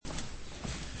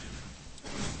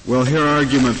We'll hear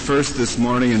argument first this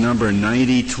morning in number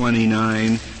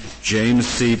 9029, James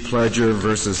C. Pledger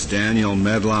versus Daniel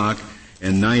Medlock,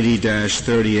 and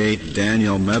 90-38,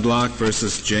 Daniel Medlock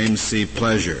versus James C.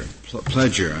 Pledger.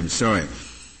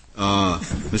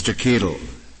 Mr. Keetle.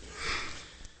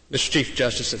 Mr. Chief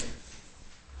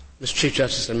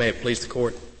Justice, and may it please the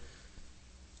Court,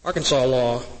 Arkansas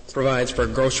law provides for a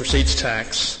gross receipts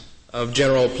tax of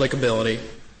general applicability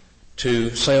to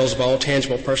sales of all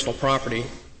tangible personal property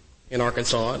in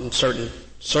Arkansas and certain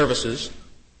services.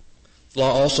 The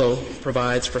law also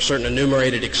provides for certain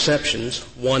enumerated exceptions,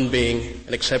 one being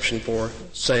an exception for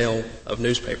sale of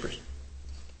newspapers.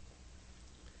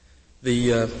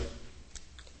 Since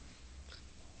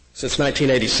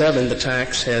 1987, the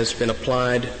tax has been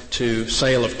applied to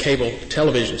sale of cable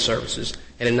television services,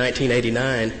 and in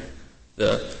 1989,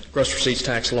 the gross receipts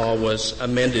tax law was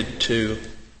amended to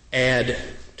add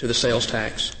to the sales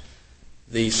tax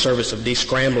the service of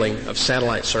descrambling of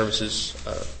satellite services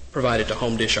provided to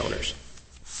home dish owners.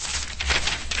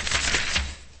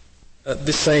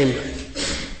 This same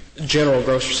general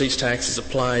gross receipts tax is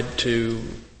applied to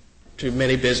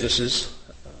many businesses,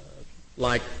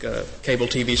 like cable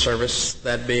TV service,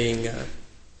 that being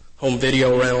home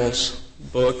video rentals,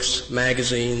 books,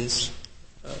 magazines,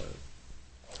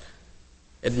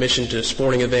 admission to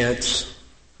sporting events.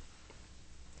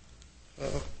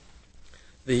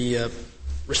 The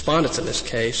respondents in this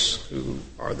case, who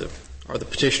are the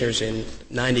petitioners in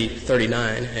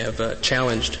 9039, have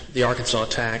challenged the Arkansas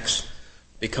tax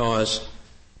because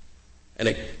an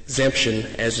exemption,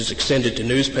 as is extended to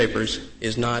newspapers,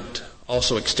 is not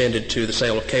also extended to the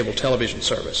sale of cable television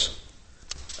service,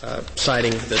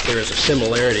 citing that there is a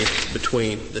similarity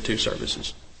between the two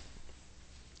services.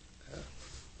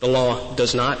 The law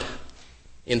does not,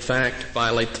 in fact,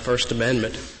 violate the First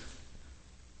Amendment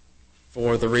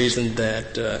for the reason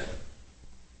that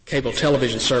cable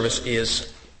television service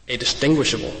is a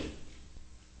distinguishable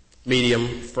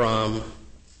medium from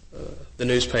the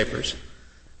newspapers.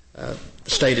 The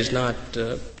state is not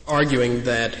arguing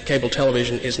that cable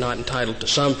television is not entitled to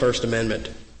some First Amendment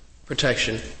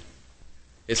protection.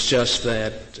 It's just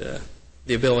that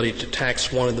the ability to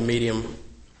tax one of the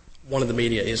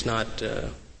media is not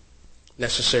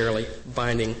necessarily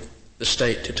binding the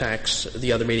state to tax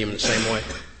the other medium in the same way.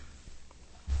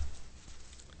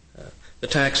 The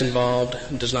tax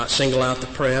involved does not single out the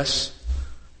press,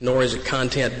 nor is it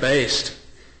content-based.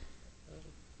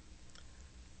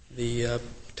 The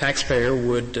taxpayer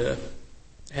would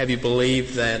have you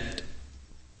believe that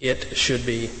it should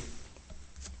be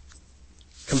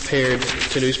compared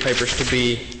to newspapers to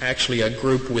be actually a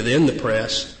group within the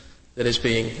press that is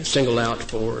being singled out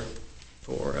for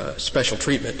special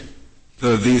treatment.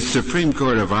 The Supreme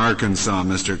Court of Arkansas,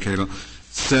 Mr. Cato,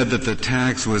 said that the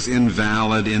tax was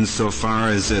invalid insofar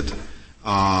as it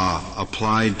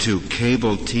applied to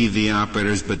cable TV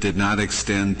operators but did not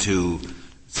extend to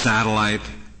satellite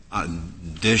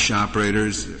dish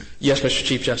operators. Yes, Mr.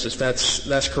 Chief Justice,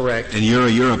 that's correct. And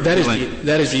you're appealing.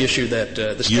 That is the issue that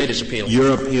the state is appealing.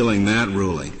 You're appealing that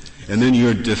ruling. And then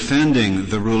you're defending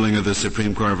the ruling of the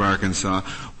Supreme Court of Arkansas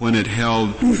when it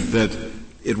held that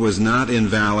it was not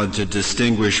invalid to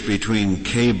distinguish between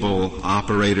cable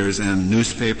operators and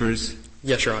newspapers?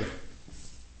 Yes, Your Honor.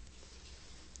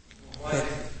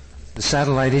 The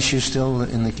satellite issue still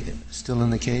in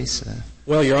the case?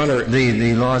 Well, Your Honor,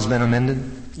 the law has been amended?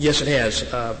 Yes, it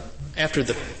has. After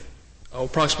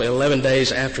approximately 11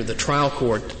 days after the trial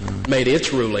court made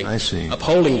its ruling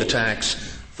upholding the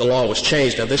tax, the law was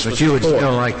changed. Now, this but was you would before.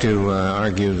 Still like to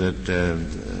argue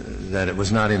that it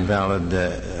was not invalid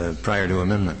prior to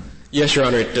amendment? Yes, Your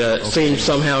Honor. It seems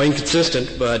somehow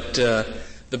inconsistent, but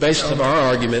the basis of our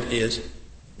argument is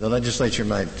the legislature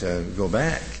might go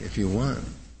back if you won.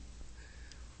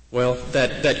 Well,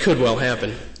 that could well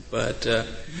happen. But,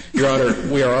 Your Honor,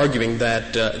 we are arguing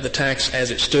that the tax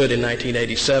as it stood in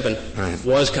 1987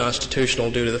 was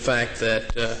constitutional due to the fact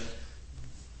that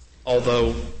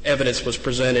although evidence was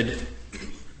presented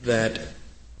that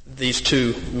these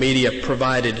two media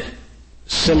provided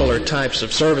similar types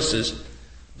of services,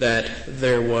 that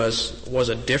there was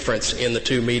a difference in the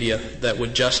two media that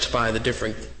would justify the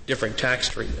differing tax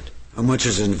treatment. How much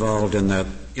is involved in that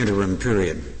interim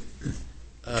period?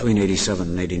 Between 87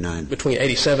 and 89. Between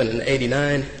 87 and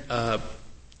 89,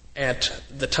 at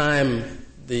the time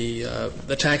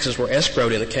the taxes were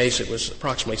escrowed in the case, it was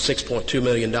approximately $6.2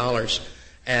 million.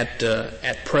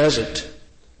 At present,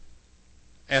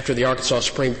 after the Arkansas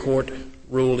Supreme Court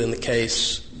ruled in the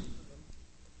case,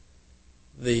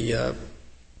 the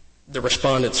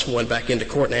respondents went back into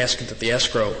court and asked that the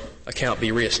escrow account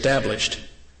be reestablished.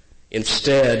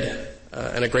 Instead,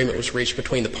 an agreement was reached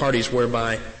between the parties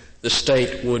whereby the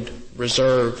state would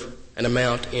reserve an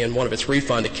amount in one of its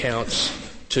refund accounts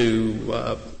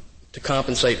to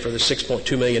compensate for the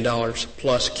 $6.2 million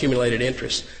plus accumulated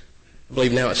interest. I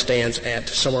believe now it stands at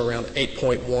somewhere around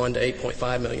 $8.1 to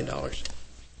 $8.5 million.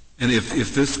 And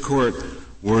if this court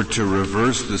were to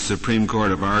reverse the Supreme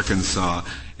Court of Arkansas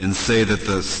and say that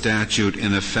the statute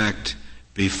in effect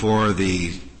before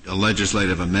the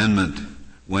legislative amendment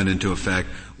went into effect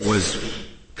was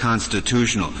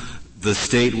constitutional, the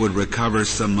state would recover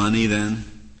some money then?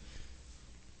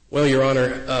 Well, Your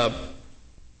Honor,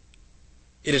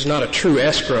 it is not a true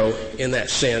escrow in that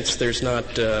sense. There's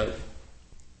not,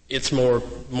 it's more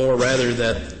rather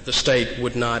that the state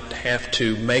would not have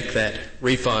to make that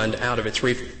refund out of its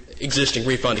existing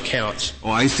refund accounts.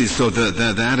 Oh, I see. So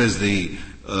that is the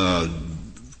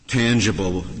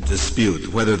tangible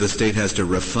dispute, whether the state has to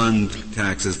refund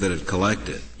taxes that it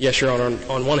collected. Yes, Your Honor.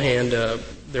 On one hand,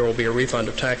 there will be a refund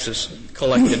of taxes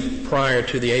collected prior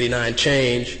to the 89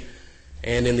 change,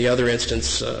 and in the other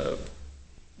instance,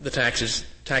 the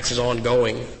taxes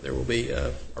ongoing, there will be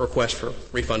a request for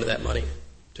refund of that money,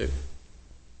 too.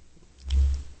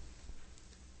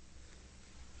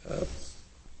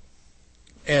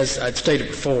 As I'd stated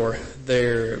before,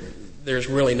 there's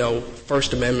really no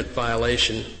First Amendment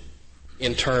violation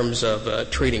in terms of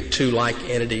treating two like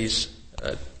entities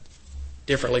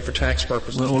differently for tax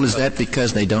purposes. Well, is that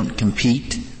because they don't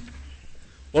compete?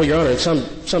 Well, Your Honor, in some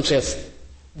sense,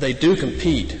 they do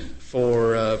compete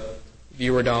for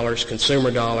viewer dollars,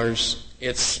 consumer dollars.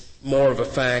 It's more of a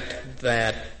fact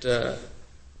that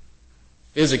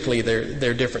physically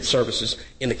they're different services.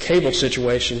 In the cable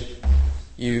situation,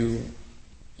 you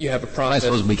have a process. I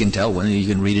suppose we can tell when you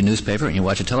can read a newspaper and you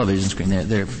watch a television screen.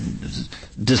 They're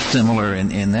dissimilar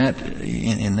in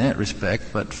that respect,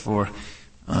 but for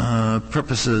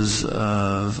purposes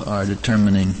of our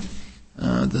determining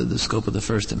the scope of the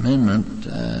First Amendment,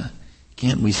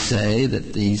 can't we say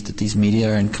that these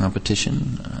media are in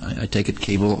competition? I take it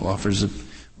cable offers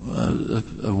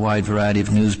a wide variety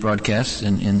of news broadcasts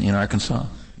in Arkansas,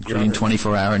 including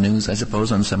 24-hour news, I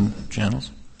suppose, on some channels.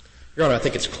 Your Honor, I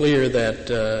think it's clear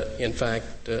that, in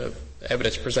fact,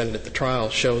 evidence presented at the trial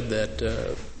showed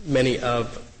that many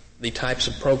of the types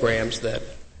of programs that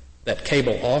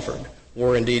cable offered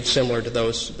were indeed similar to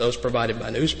those provided by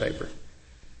newspaper.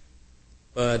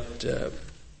 But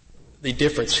the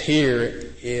difference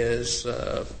here is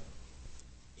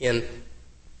in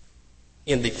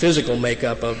the physical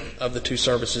makeup of the two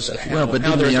services and how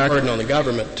there's a burden on the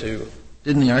government to...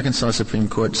 Didn't the Arkansas Supreme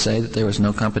Court say that there was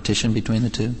no competition between the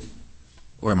two?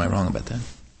 Or am I wrong about that?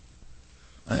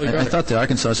 I thought the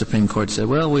Arkansas Supreme Court said,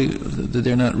 well,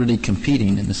 they're not really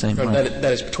competing in the same way.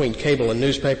 That is between cable and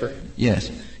newspaper?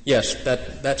 Yes. Yes,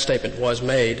 that statement was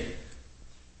made,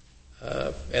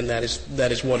 and that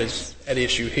is what is at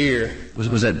issue here.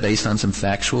 Was that based on some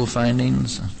factual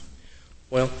findings?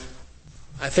 Well,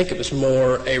 I think it was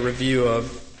more a review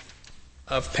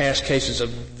of past cases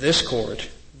of this court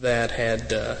that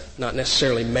had not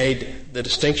necessarily made the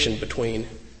distinction between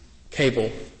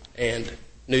cable and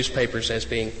newspapers as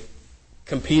being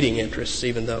competing interests,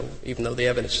 even though the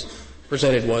evidence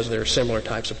presented was there are similar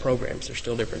types of programs. They're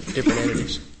still different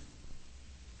entities.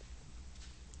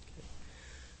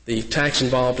 The tax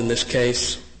involved in this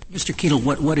case. Mr. Keetle,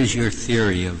 what is your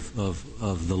theory of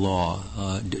the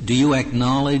law? Do you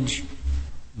acknowledge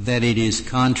that it is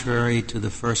contrary to the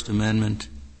First Amendment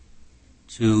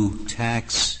to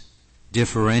tax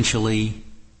differentially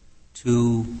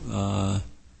to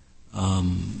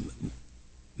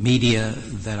media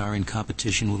that are in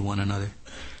competition with one another?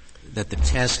 That the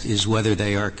test is whether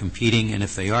they are competing, and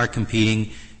if they are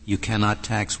competing, you cannot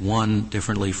tax one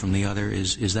differently from the other.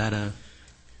 Is that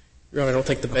Your Honor, I don't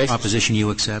think the basis proposition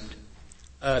you accept?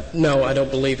 No, I don't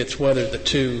believe it's whether the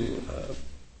two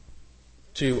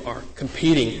are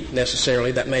competing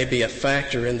necessarily. That may be a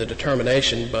factor in the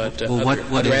determination, but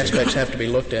other aspects have to be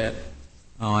looked at.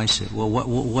 Oh, I see. Well,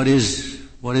 what is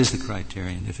the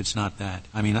criterion if it's not that?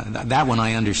 I mean, that one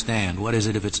I understand. What is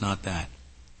it if it's not that?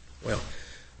 Well,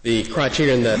 the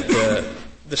criterion that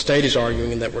the state is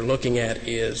arguing and that we're looking at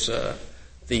is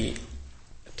the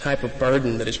type of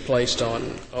burden that is placed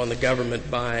on the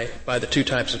government by the two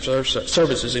types of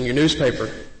services. In your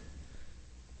newspaper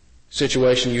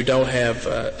situation, you don't have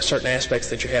certain aspects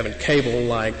that you have in cable,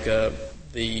 like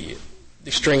the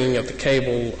stringing of the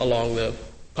cable along the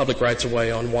public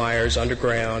rights-of-way on wires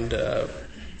underground,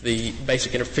 the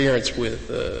basic interference with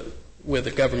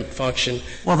the government function.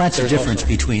 Well, that's the difference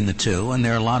between the two, and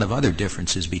there are a lot of other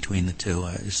differences between the two.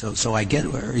 So I get,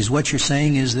 is what you're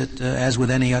saying is that, as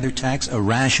with any other tax, a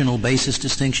rational basis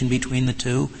distinction between the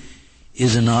two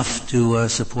is enough to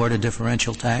support a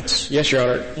differential tax? Yes, Your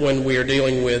Honor. When we are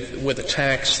dealing with a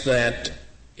tax that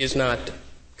is not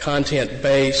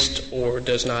content-based or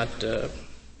does not,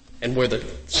 and where the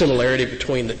similarity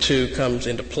between the two comes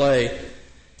into play,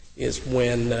 is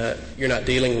when you're not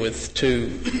dealing with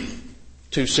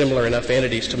two similar enough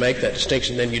entities to make that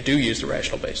distinction, then you do use the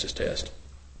rational basis test.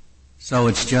 So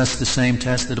it's just the same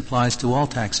test that applies to all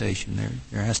taxation.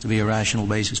 There has to be a rational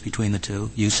basis between the two.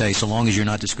 You say so long as you're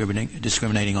not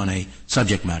discriminating on a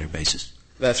subject matter basis.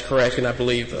 That's correct, and I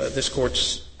believe this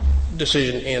Court's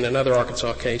decision in another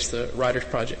Arkansas case, the Writers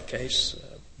Project case.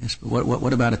 Yes, but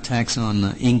what about a tax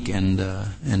on ink and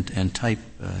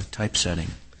typesetting?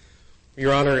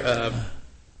 Your Honor,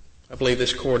 I believe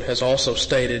this Court has also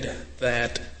stated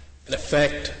that an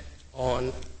effect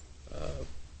on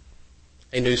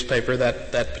a newspaper,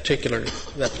 that particular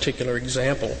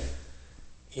example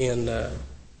in the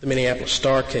Minneapolis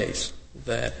Star case,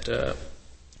 that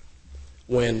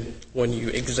when you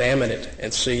examine it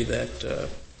and see that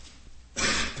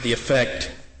the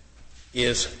effect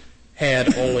is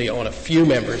had only on a few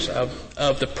members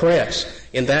of the press,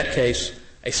 in that case,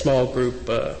 a small group,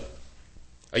 a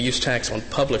use tax on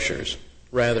publishers,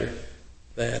 rather,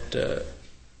 that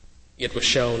it was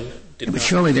shown did not. But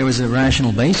surely there was a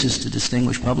rational basis to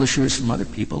distinguish publishers from other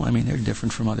people. I mean, they're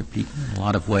different from other people in a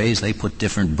lot of ways. They put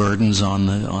different burdens on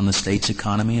the state's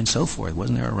economy and so forth.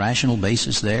 Wasn't there a rational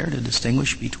basis there to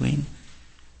distinguish between?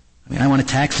 I mean, I want to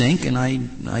tax ink, and I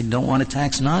don't want to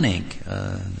tax non-ink.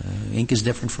 Ink is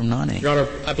different from non-ink. Your Honor,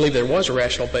 I believe there was a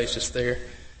rational basis there.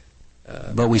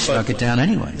 But we struck it down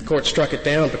anyway. The Court struck it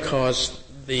down because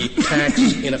the tax,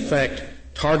 in effect,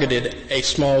 targeted a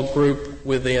small group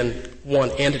within one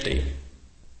entity.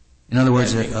 In other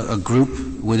words, a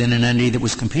group within an entity that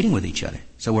was competing with each other.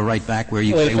 So we're right back where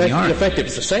you say we are. In effect, it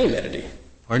was the same entity.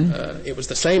 Pardon? It was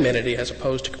the same entity as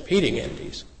opposed to competing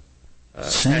entities.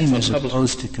 Same as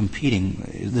opposed to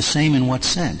competing. The same in what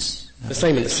sense? The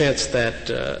same in the sense that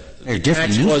they're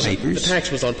different newspapers. The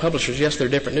tax was on publishers. Yes, they're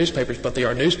different newspapers, but they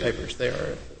are newspapers. They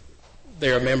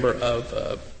are a member of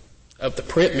the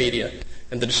print media.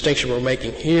 And the distinction we're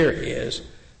making here is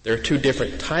there are two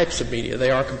different types of media.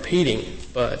 They are competing,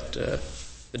 but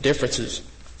the differences.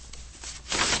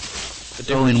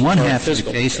 So in one half of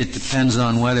the case, it depends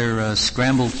on whether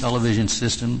scrambled television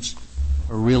systems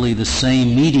are really the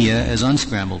same media as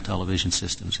unscrambled television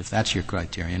systems, if that's your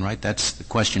criterion, right? That's the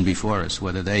question before us,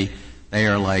 whether they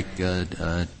are like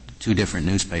two different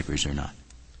newspapers or not.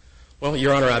 Well,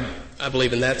 Your Honor, I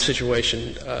believe in that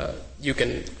situation you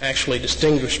can actually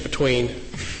distinguish between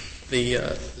the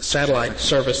satellite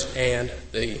service and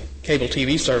the cable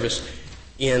TV service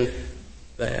in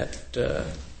that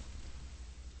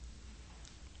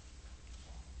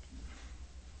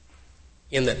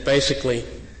basically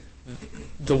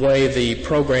the way the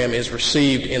program is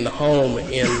received in the home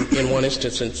in one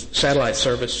instance in satellite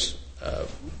service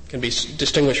can be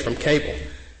distinguished from cable.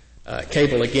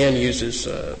 Cable again uses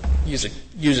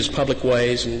public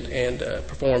ways and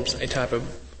performs a type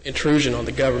of intrusion on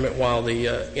the government, while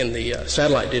in the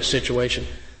satellite dish situation,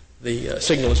 the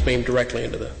signal is beamed directly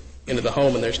into the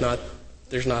home, and there's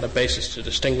not a basis to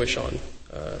distinguish on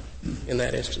in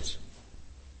that instance.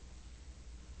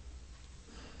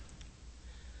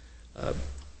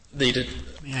 May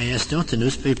I ask, don't the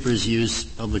newspapers use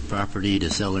public property to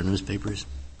sell their newspapers?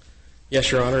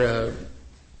 Yes, Your Honor.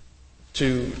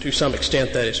 To some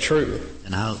extent, that is true.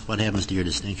 And what happens to your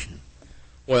distinction?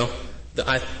 Well,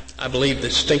 I believe the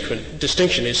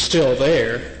distinction is still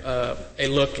there. A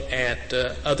look at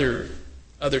other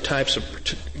types of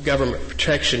government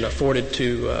protection afforded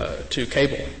to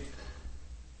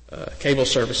cable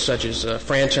service, such as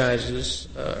franchises,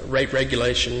 rate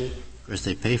regulation. Of course,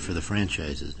 they pay for the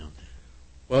franchises, don't they?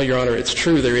 Well, Your Honor, it's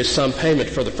true there is some payment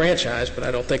for the franchise, but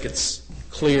I don't think it's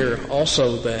clear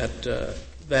also that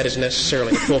that is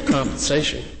necessarily full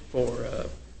compensation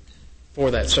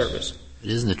for that service. But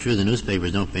isn't it true the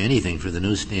newspapers don't pay anything for the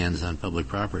newsstands on public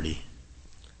property?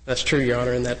 That's true, Your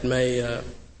Honor, and that may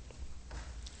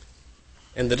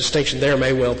and the distinction there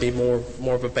may well be more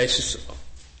of a basis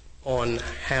on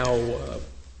how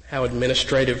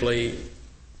administratively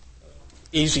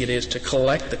easy it is to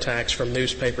collect the tax from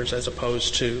newspapers as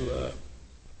opposed to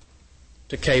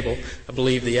cable. I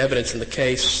believe the evidence in the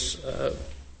case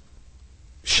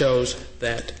shows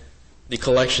that the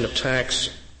collection of tax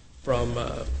from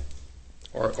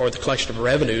or the collection of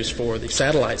revenues for the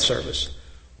satellite service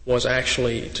was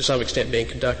actually to some extent being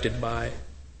conducted by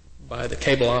the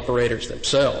cable operators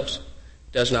themselves.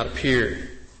 It does not appear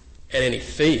at any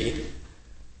fee.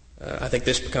 I think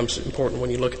this becomes important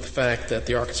when you look at the fact that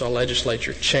the Arkansas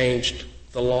legislature changed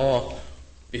the law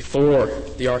before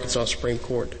the Arkansas Supreme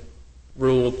Court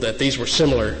ruled that these were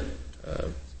similar.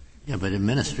 Yeah, but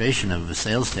administration of a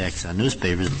sales tax on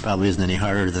newspapers probably isn't any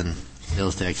harder than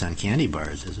sales tax on candy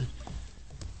bars, is it?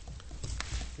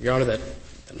 Your Honor, that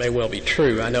may well be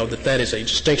true. I know that is a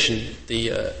distinction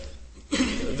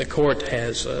the court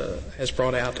has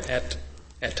brought out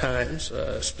at times.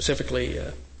 Specifically,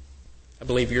 I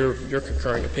believe your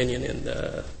concurring opinion in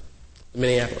the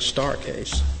Minneapolis Star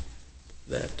case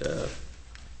that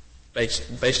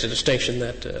based a distinction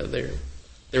that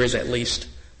there is at least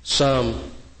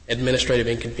some administrative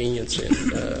inconvenience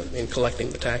in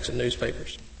collecting the tax in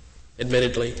newspapers.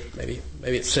 Admittedly, maybe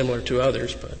it's similar to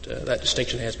others, but that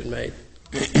distinction has been made.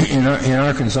 In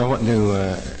Arkansas,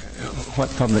 what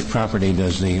public property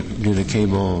do the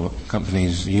cable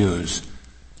companies use?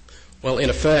 Well, in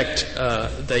effect,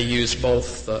 they use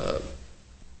both the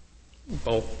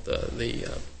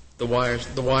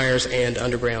wires and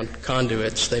underground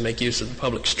conduits. They make use of the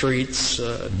public streets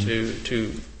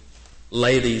to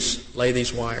lay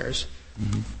these wires,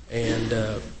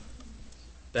 and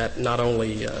that not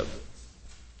only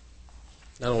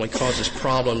causes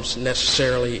problems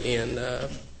necessarily in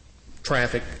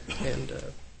traffic and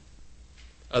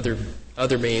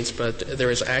other means, but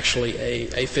there is actually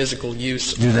a physical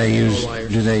use. Do they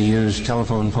wires. use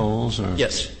telephone poles? Or?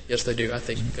 Yes, they do. I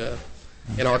think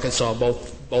in Arkansas,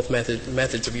 both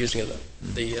methods of using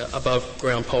the above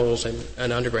ground poles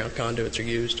and underground conduits are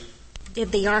used.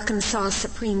 Did the Arkansas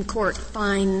Supreme Court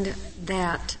find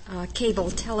that cable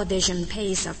television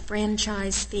pays a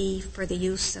franchise fee for the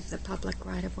use of the public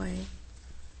right-of-way?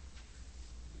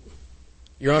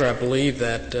 Your Honor, I believe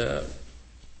that...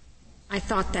 I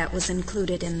thought that was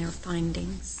included in their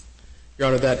findings. Your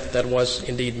Honor, that was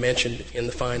indeed mentioned in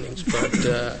the findings,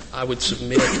 but I would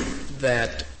submit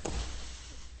that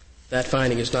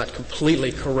finding is not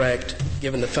completely correct,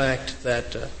 given the fact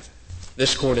that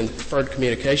this Court in the Preferred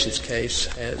Communications case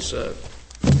has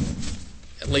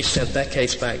at least sent that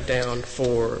case back down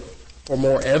for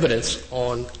more evidence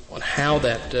on how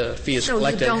that fee is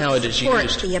collected and how it is used. So you don't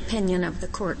support the opinion of the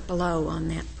Court below on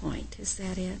that point, is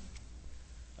that it?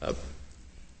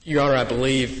 Your Honor, I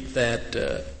believe that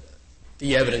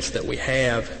the evidence that we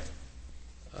have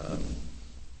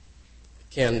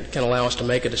can allow us to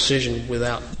make a decision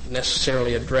without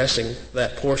necessarily addressing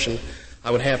that portion.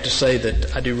 I would have to say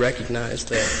that I do recognize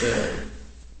that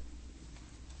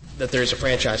there is a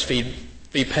franchise fee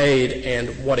paid and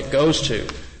what it goes to,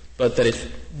 but that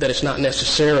it's not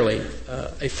necessarily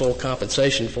a full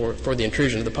compensation for the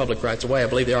intrusion of the public rights of way. I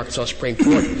believe the Arkansas Supreme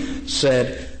Court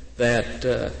said that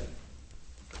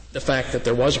the fact that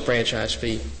there was a franchise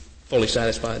fee fully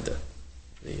satisfied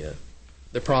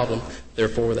the problem.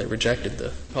 Therefore, they rejected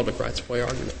the public rights of way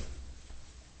argument.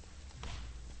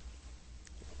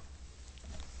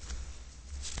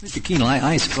 Mr. Keenel,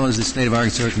 I suppose the state of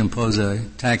Arkansas can impose a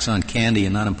tax on candy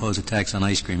and not impose a tax on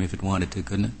ice cream if it wanted to,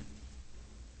 couldn't it?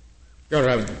 Your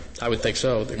Honor, I would think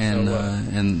so. And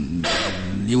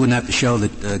you wouldn't have to show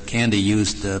that candy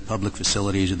used public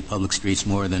facilities or the public streets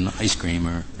more than ice cream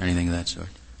or anything of that sort.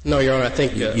 No, Your Honor, I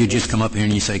think... you just come up here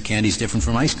and you say candy's different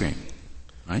from ice cream,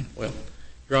 right? Well,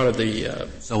 Your Honor,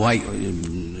 So what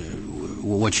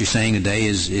you're saying today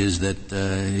is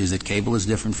that cable is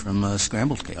different from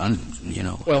scrambled cable,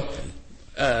 Well,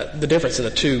 the difference in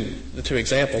the two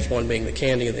examples, one being the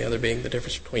candy and the other being the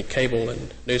difference between cable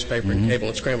and newspaper and cable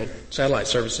and scrambled satellite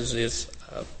services is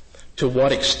to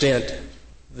what extent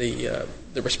the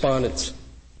respondents'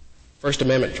 First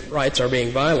Amendment rights are being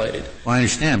violated. Well, I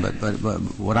understand, but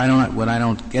what I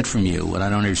don't get from you, what I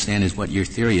don't understand is what your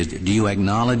theory is. Do you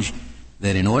acknowledge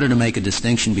that in order to make a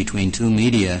distinction between two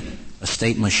media, a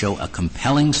state must show a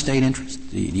compelling state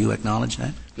interest? Do you acknowledge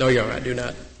that? No, Your Honor, I do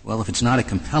not. Well, if it's not a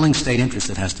compelling state interest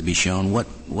that has to be shown,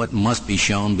 what must be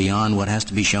shown beyond what has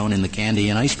to be shown in the candy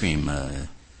and ice cream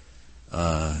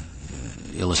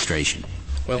illustration?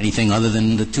 Well, anything other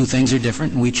than the two things are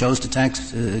different, and we chose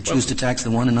to choose to tax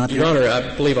the one and not the other? Your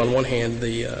Honor, I believe on one hand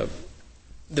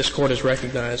this Court has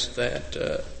recognized that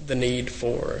the need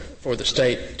for the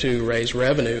state to raise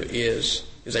revenue is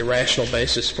a rational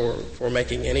basis for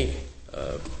making any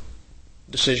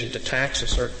decision to tax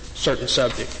a certain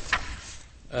subject.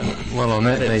 Well, on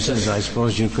that basis, I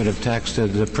suppose you could have taxed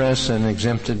the press and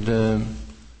exempted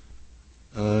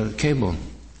cable.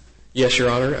 Yes, Your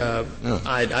Honor.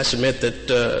 I submit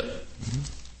that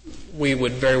we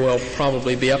would very well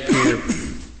probably be up here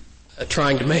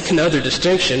trying to make another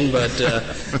distinction, but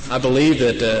I believe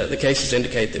that the cases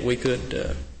indicate that we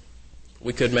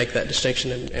could make that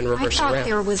distinction and reverse it around. I thought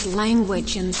there was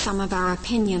language in some of our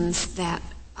opinions that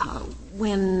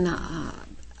when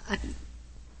a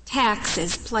tax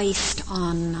is placed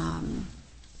on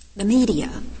the media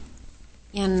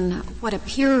in what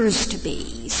appears to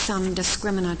be some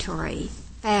discriminatory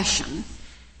fashion,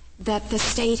 that the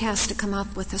state has to come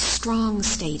up with a strong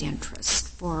state interest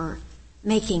for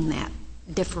making that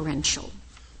differential.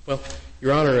 Well,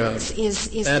 Your Honor, is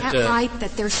that right?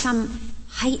 That there's some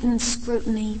heightened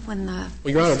scrutiny when the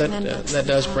well, Your Honor, that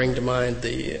does bring to mind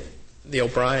the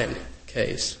O'Brien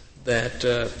case that,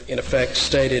 in effect,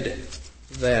 stated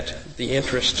that the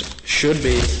interest should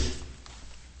be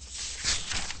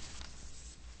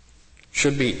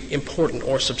important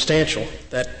or substantial.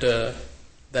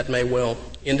 That may well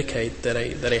indicate that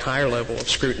a higher level of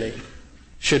scrutiny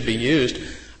should be used.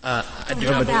 I do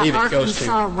not believe it goes to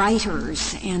Arkansas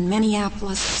Writers and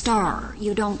Minneapolis Star.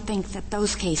 You don't think that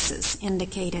those cases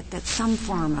indicated that some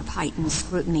form of heightened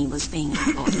scrutiny was being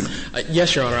employed?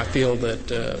 Yes, Your Honor. I feel that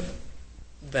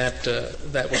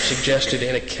that was suggested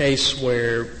in a case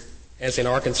where, as in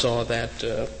Arkansas, that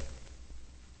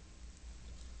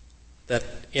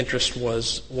interest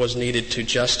was needed to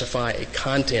justify a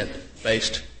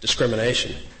content-based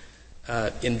discrimination.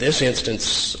 In this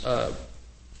instance,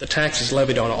 the tax is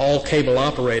levied on all cable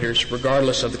operators,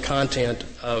 regardless of the content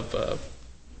of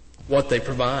what they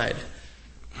provide.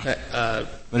 But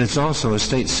it's also a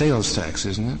state sales tax,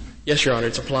 isn't it? Yes, Your Honor.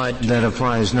 It's applied. That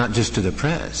applies not just to the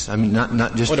press. I mean,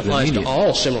 not just to the media. It applies to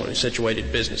all similarly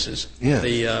situated businesses. Yeah.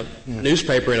 The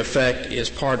newspaper, in effect, is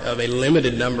part of a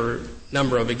limited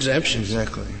number of exemptions.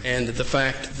 Exactly. And the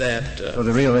fact that so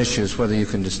the real issue is whether you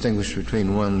can distinguish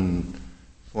between one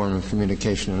form of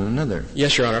communication and another.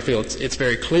 Yes, Your Honor. I feel it's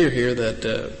very clear here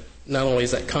that not only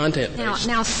is that content-based.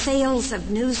 Now, sales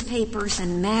of newspapers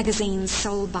and magazines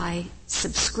sold by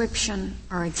subscription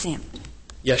are exempt.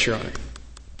 Yes, Your Honor.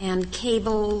 And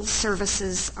cable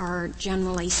services are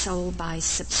generally sold by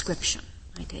subscription,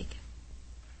 I take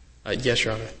it. Yes,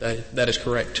 Your Honor. That is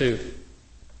correct, too.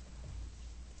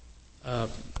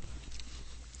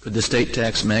 Could the state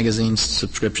tax magazines,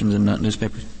 subscriptions, and not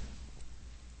newspapers?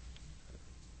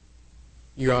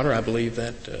 Your Honor, I believe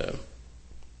that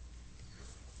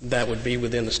that would be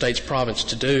within the state's province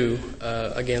to do,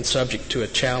 again, subject to a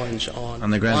challenge on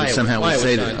the grounds that somehow we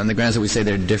say on the grounds that we say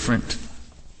they're different.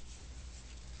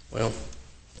 Well,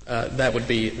 that would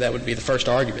be the first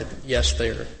argument. Yes,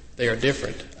 they are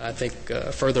different. I think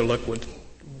a further look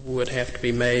would have to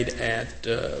be made at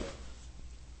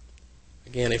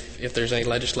again if there's any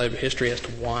legislative history as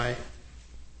to why.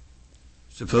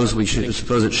 Suppose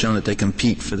it's shown that they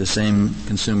compete for the same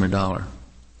consumer dollar.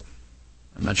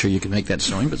 I'm not sure you can make that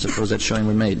showing, but suppose that showing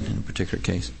were made in a particular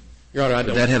case. Your Honor, I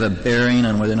don't. Would that have a bearing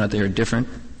on whether or not they are different,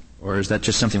 or is that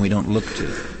just something we don't look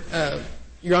to?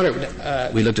 Your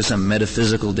Honor, we look to some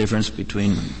metaphysical difference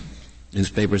between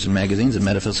newspapers and magazines, a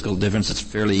metaphysical difference that's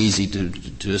fairly easy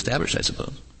to establish, I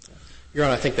suppose. Your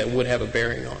Honor, I think that would have a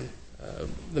bearing on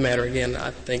the matter. Again,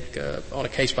 I think on a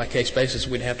case-by-case basis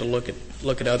we'd have to look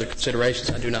at other considerations.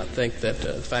 I do not think that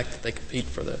the fact that they compete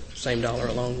for the same dollar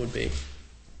alone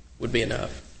would be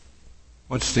enough.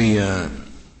 What's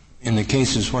in the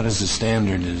cases, what is the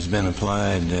standard that has been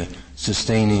applied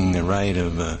sustaining the right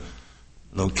of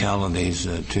localities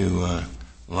to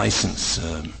license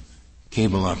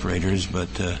cable operators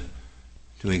but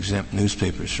to exempt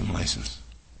newspapers from license?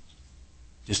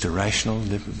 Just a rational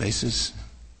basis?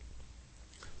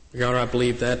 Your Honor, I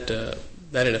believe that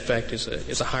in effect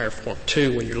is a higher form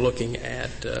too when you're looking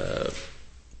at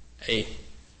a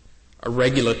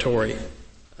regulatory.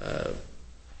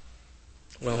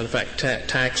 Well, in fact,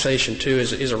 taxation too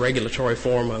is a regulatory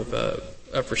form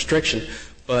of restriction,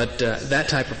 but that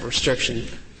type of restriction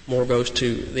more goes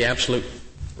to the absolute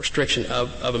restriction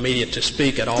of a media to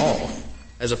speak at all,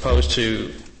 as opposed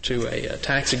to a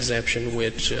tax exemption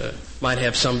which might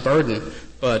have some burden,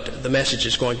 but the message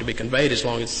is going to be conveyed as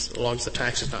long as the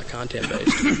tax is not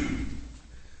content-based.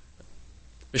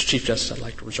 Mr. Chief Justice, I'd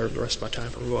like to reserve the rest of my time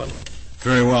for rebuttal.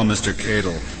 Very well, Mr.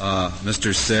 Cadle.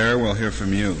 Mr. Sayre, we'll hear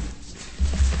from you.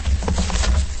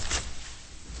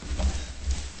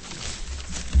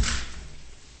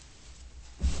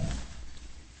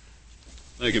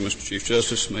 Thank you, Mr. Chief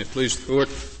Justice. May it please the Court.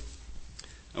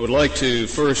 I would like to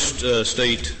first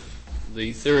state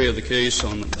the theory of the case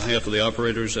on behalf of the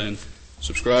operators and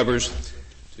subscribers,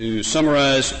 to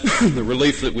summarize the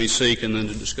relief that we seek, and then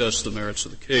to discuss the merits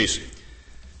of the case.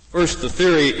 First, the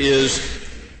theory is,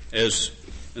 as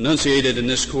enunciated in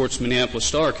this Court's Minneapolis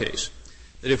Star case,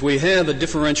 that if we have a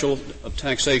differential of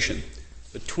taxation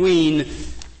between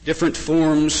different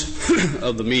forms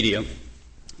of the media,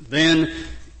 then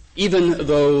even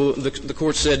though the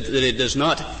Court said that it does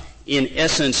not, in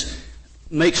essence,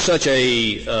 makes such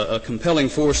a compelling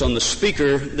force on the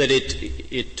speaker that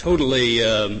it totally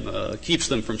keeps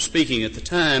them from speaking at the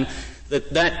time,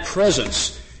 that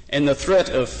presence and the threat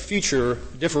of future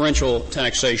differential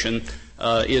taxation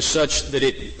is such that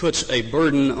it puts a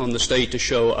burden on the state to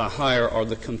show a higher or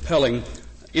the compelling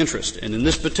interest. And in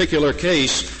this particular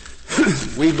case,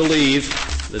 we believe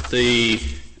that the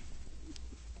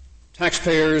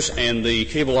taxpayers and the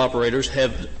cable operators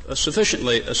have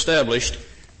sufficiently established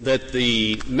that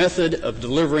the method of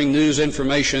delivering news,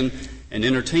 information, and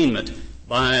entertainment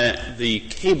by the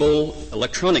cable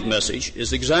electronic message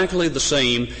is exactly the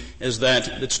same as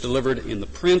that's delivered in the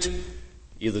print,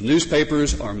 either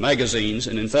newspapers or magazines.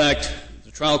 And in fact,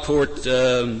 the trial court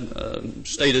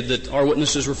stated that our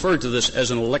witnesses referred to this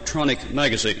as an electronic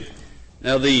magazine.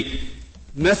 Now, the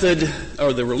method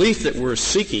or the relief that we're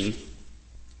seeking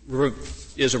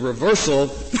is a reversal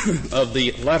of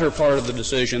the latter part of the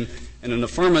decision and an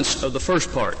affirmance of the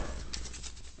first part.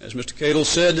 As Mr. Cadle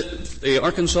said, the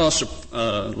Arkansas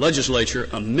legislature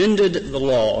amended the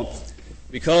law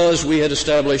because we had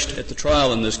established at the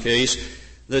trial in this case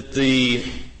that the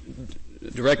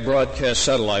direct broadcast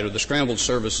satellite or the scrambled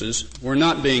services were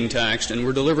not being taxed and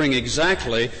were delivering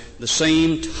exactly the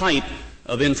same type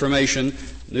of information,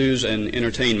 news and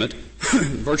entertainment,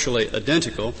 virtually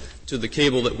identical to the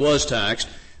cable that was taxed,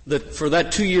 that for that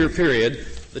 2-year period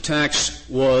the tax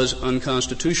was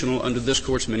unconstitutional under this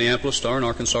Court's Minneapolis Star and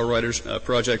Arkansas Writers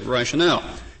Project rationale.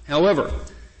 However,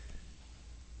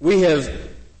 we have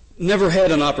never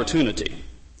had an opportunity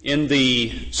in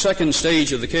the second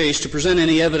stage of the case to present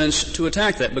any evidence to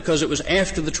attack that because it was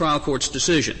after the trial court's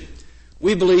decision.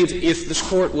 We believe if this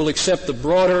Court will accept the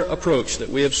broader approach that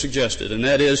we have suggested, and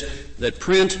that is that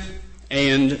print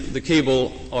and the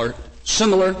cable are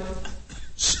similar,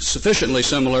 sufficiently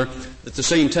similar, that the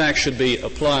same tax should be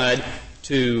applied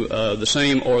to the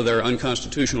same or they're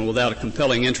unconstitutional without a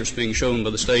compelling interest being shown by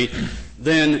the state,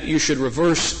 then you should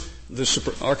reverse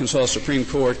the Arkansas Supreme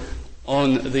Court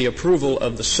on the approval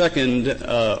of the second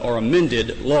or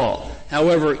amended law.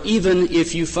 However, even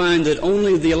if you find that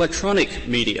only the electronic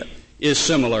media is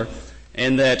similar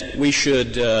and that we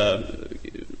should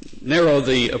narrow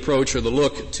the approach or the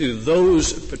look to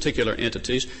those particular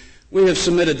entities, we have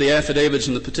submitted the affidavits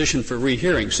and the petition for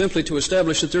rehearing simply to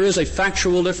establish that there is a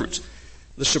factual difference.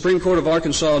 The Supreme Court of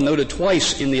Arkansas noted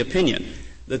twice in the opinion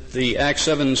that the Act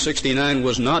 769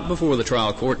 was not before the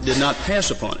trial court, did not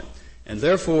pass upon it. And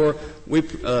therefore, we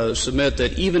submit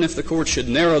that even if the Court should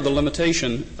narrow the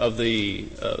limitation of the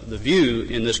view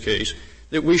in this case,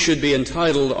 that we should be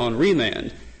entitled on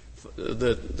remand.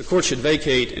 The Court should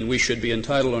vacate and we should be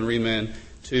entitled on remand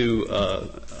to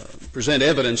present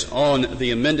evidence on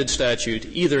the amended statute,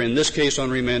 either in this case on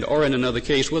remand or in another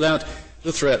case, without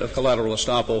the threat of collateral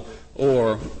estoppel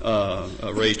or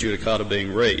res judicata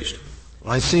being raised.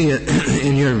 Well, I see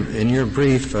in your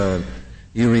brief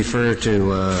you refer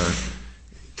to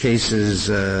cases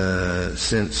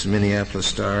since Minneapolis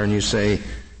Star, and you say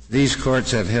these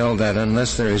courts have held that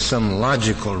unless there is some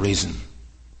logical reason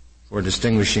for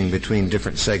distinguishing between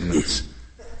different segments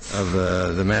of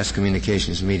the mass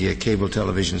communications media, cable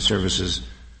television services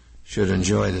should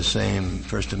enjoy the same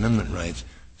First Amendment rights.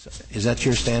 Is that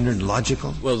your standard,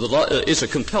 logical? Well, it's a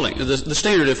compelling. The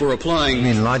standard, if we're applying... You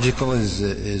mean logical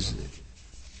is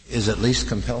at least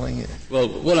compelling? Well,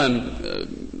 what I'm,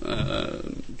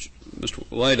 Mr.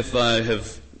 White, if I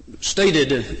have stated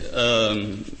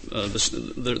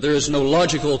there is no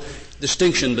logical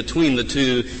distinction between the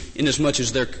two inasmuch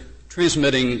as they're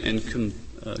transmitting and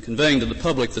conveying to the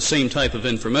public the same type of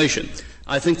information.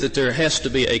 I think that there has to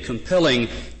be a compelling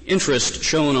interest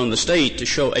shown on the state to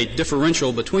show a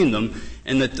differential between them,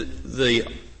 and that the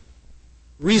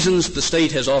reasons the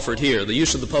state has offered here, the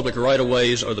use of the public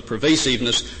right-of-ways or the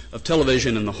pervasiveness of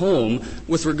television in the home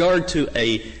with regard to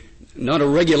not a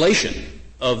regulation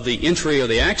of the entry or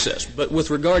the access, but with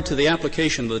regard to the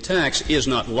application of the tax is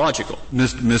not logical.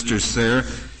 Mr. Sayre,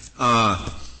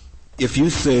 if you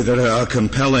say that a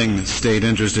compelling state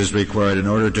interest is required in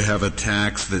order to have a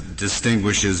tax that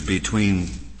distinguishes between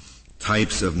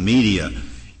types of media,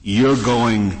 you're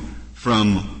going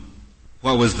from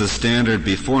what was the standard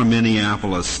before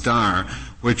Minneapolis Star,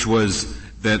 which was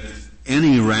that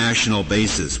any rational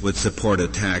basis would support a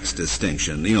tax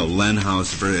distinction. You know,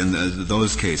 Lenhouse in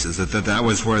those cases, that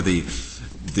was where the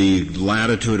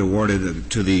latitude awarded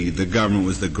to the government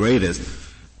was the greatest,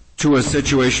 to a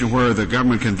situation where the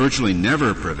government can virtually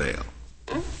never prevail.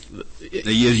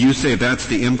 You say that's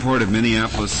the import of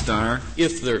Minneapolis Star?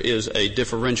 If there is a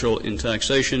differential in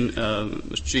taxation,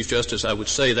 Mr. Chief Justice, I would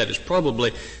say that is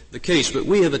probably the case. But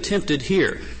we have attempted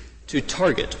here to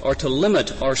target or to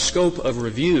limit our scope of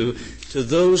review to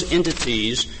those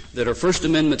entities that are First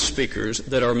Amendment speakers,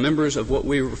 that are members of what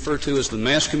we refer to as the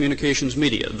mass communications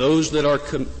media, those that are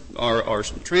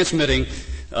transmitting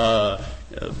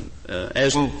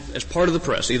as part of the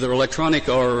press, either electronic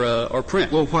or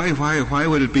print. Well, why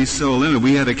would it be so limited?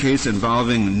 We had a case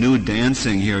involving nude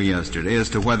dancing here yesterday as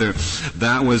to whether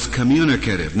that was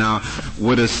communicative. Now,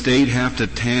 would a state have to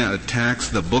tax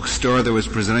the bookstore that was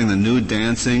presenting the nude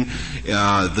dancing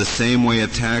the same way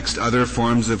it taxed other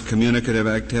forms of communicative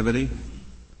activity?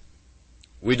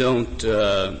 We don't,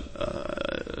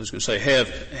 I was going to say,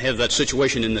 have that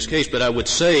situation in this case, but I would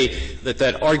say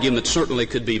that argument certainly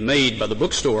could be made by the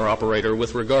bookstore operator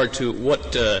with regard to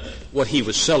what he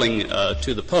was selling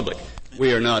to the public.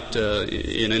 We are not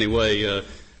in any way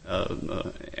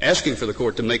asking for the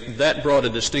court to make that broad a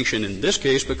distinction in this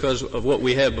case, because of what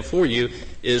we have before you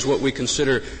is what we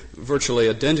consider virtually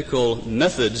identical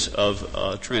methods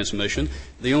of transmission.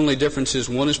 The only difference is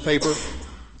one is paper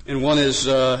and one is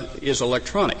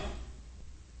electronic.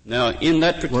 Now, in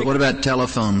that particular... What about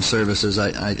telephone services?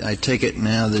 I take it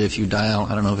now that if you dial,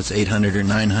 I don't know if it's 800 or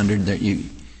 900,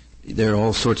 there are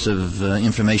all sorts of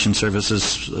information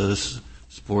services,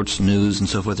 sports, news, and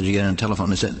so forth that you get on a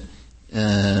telephone. Is that,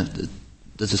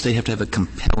 does the state have to have a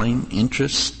compelling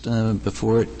interest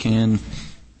before it can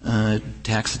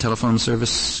tax the telephone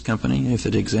service company if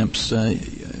it exempts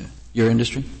your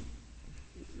industry?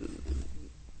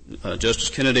 Justice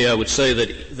Kennedy, I would say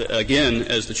that, again,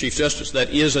 as the Chief Justice, that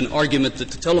is an argument that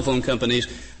the telephone companies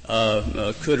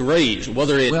could raise.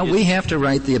 We have to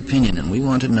write the opinion, and we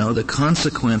want to know the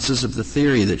consequences of the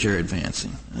theory that you're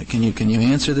advancing. Can you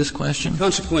answer this question?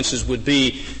 Consequences would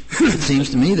be... It seems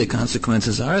to me the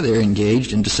consequences are they're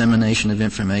engaged in dissemination of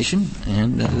information,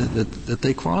 and that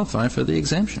they qualify for the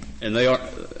exemption. And they are,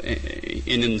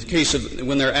 in the case of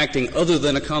when they're acting other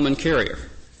than a common carrier,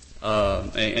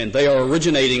 and they are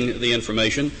originating the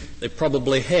information, they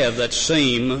probably have that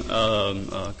same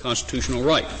constitutional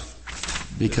right.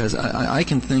 Because I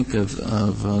can think of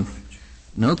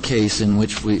no case in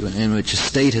which a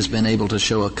state has been able to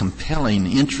show a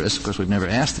compelling interest. Of course, we've never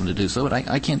asked them to do so, but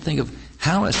I can't think of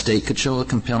how a state could show a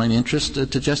compelling interest to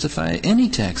justify any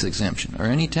tax exemption or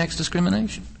any tax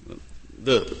discrimination.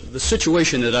 The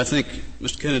situation that I think,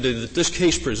 Mr. Kennedy, that this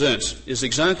case presents is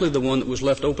exactly the one that was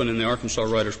left open in the Arkansas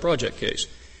Writers Project case.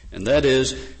 And that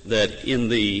is that in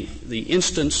the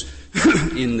instance,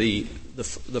 in the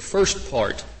first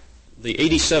part, the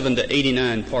 87 to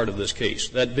 89 part of this case,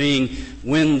 that being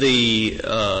when the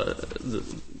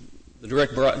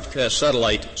direct broadcast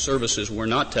satellite services were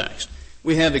not taxed,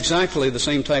 we have exactly the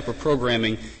same type of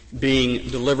programming being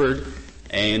delivered,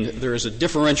 and there is a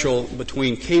differential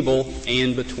between cable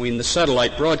and between the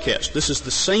satellite broadcast. This is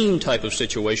the same type of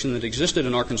situation that existed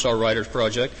in Arkansas Writers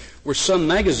Project, where some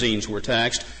magazines were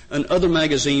taxed and other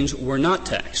magazines were not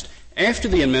taxed. After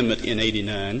the amendment in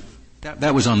 89...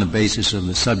 That was on the basis of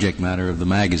the subject matter of the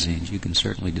magazines. You can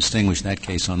certainly distinguish that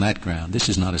case on that ground. This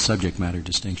is not a subject matter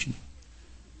distinction.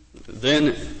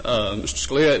 Then, Mr.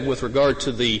 Scalia, with regard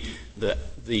to the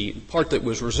part that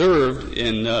was reserved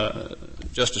in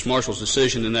Justice Marshall's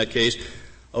decision in that case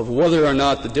of whether or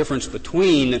not the difference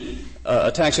between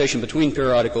a taxation between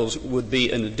periodicals would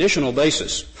be an additional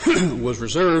basis was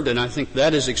reserved, and I think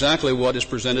that is exactly what is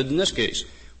presented in this case.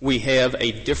 We have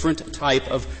a different type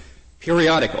of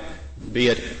periodical, be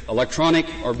it electronic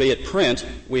or be it print.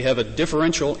 We have a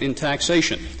differential in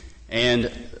taxation.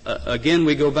 And again,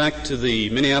 we go back to the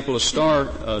Minneapolis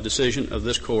Star decision of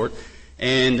this court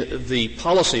and the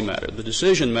policy matter, the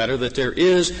decision matter, that there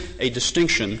is a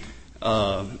distinction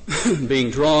being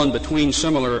drawn between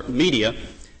similar media,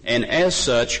 and as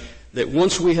such, that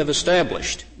once we have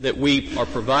established that we are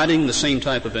providing the same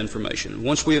type of information,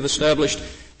 once we have established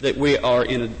that we are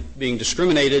being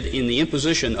discriminated in the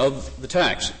imposition of the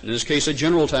tax, in this case a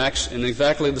general tax and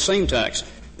exactly the same tax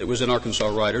that was in Arkansas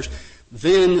Writers,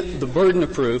 then the burden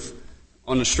of proof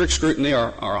on a strict scrutiny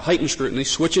or a heightened scrutiny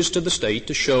switches to the state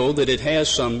to show that it has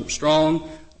some strong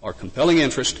or compelling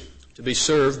interest to be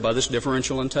served by this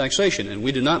differential in taxation. And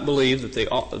we do not believe that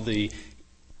the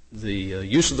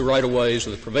use of the right-of-ways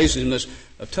or the pervasiveness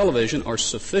of television are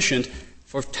sufficient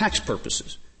for tax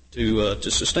purposes to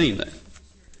sustain that.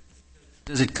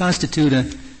 Does it constitute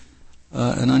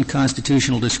an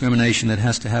unconstitutional discrimination that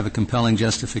has to have a compelling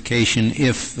justification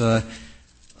if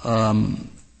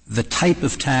the type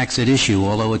of tax at issue,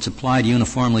 although it's applied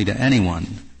uniformly to anyone,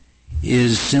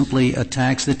 is simply a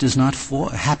tax that does not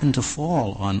happen to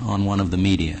fall on one of the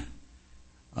media?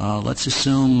 Let's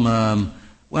assume,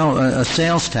 a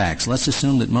sales tax. Let's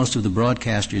assume that most of the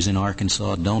broadcasters in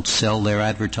Arkansas don't sell their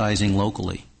advertising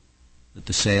locally. that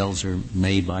the sales are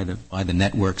made by the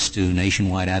networks to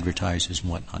nationwide advertisers and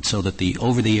whatnot, so that the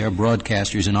over-the-air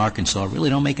broadcasters in Arkansas really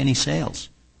don't make any sales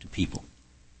to people.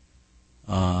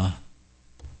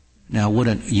 Now, would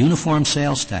a uniform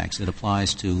sales tax that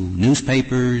applies to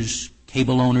newspapers,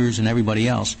 cable owners, and everybody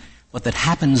else, but that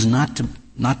happens not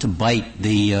to bite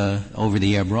the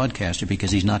over-the-air broadcaster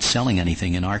because he's not selling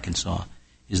anything in Arkansas,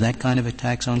 is that kind of a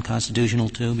tax unconstitutional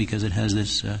too, because it has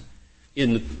this?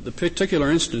 In the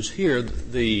particular instance here,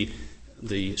 the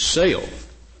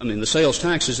sales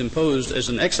tax is imposed as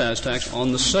an excise tax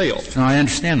on the sale. No, I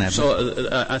understand that.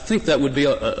 So I think that would be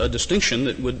a distinction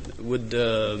that would.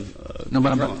 No,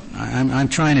 but I'm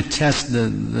trying to test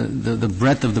the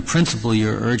breadth of the principle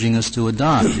you're urging us to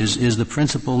adopt. Is the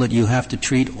principle that you have to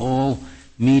treat all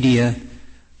media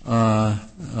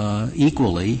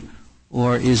equally,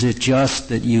 or is it just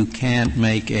that you can't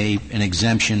make an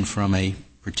exemption from a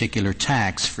particular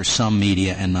tax for some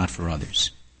media and not for others?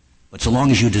 But so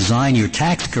long as you design your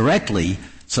tax correctly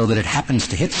so that it happens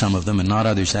to hit some of them and not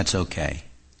others, that's okay.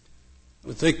 I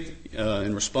would think,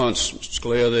 in response, Mr.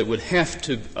 Scalia, that it would have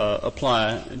to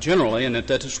apply generally, and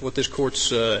that is what this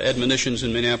Court's admonitions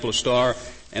in Minneapolis Star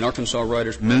and Arkansas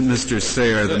Writers. Mr.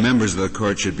 Sayre, the members of the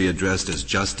Court should be addressed as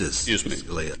Justice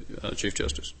Scalia. Chief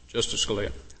Justice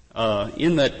Scalia.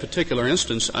 In that particular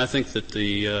instance, I think that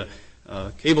the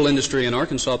cable industry in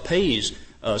Arkansas pays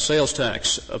sales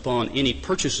tax upon any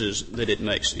purchases that it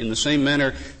makes, in the same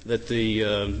manner that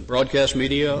the broadcast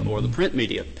media or the print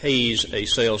media pays a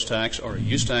sales tax or a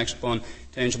use tax upon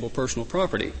tangible personal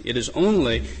property. It is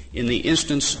only in the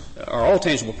instance, or all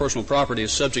tangible personal property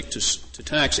is subject to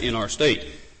tax in our state.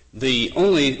 The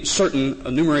only certain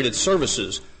enumerated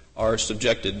services are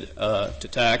subjected to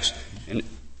tax, and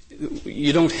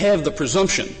you don't have the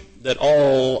presumption that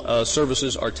all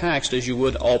services are taxed as you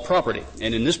would all property.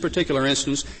 And in this particular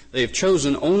instance, they have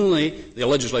chosen only, the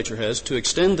legislature has, to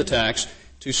extend the tax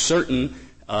to certain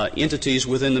entities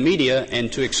within the media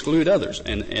and to exclude others.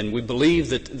 And we believe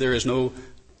that there is no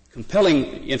compelling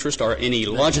interest or any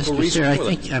logical reason for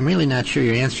that. I'm really not sure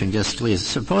you're answering Justice Scalia.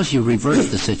 Suppose you reverse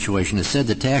the situation. It said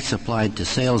the tax applied to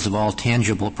sales of all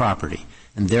tangible property,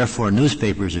 and therefore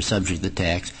newspapers are subject to the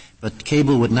tax, but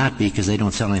cable would not be because they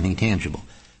don't sell anything tangible.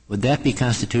 Would that be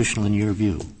constitutional in your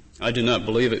view? I do not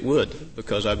believe it would,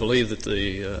 because I believe that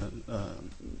the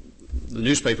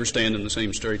newspapers stand in the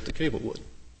same state the cable would.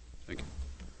 Thank you.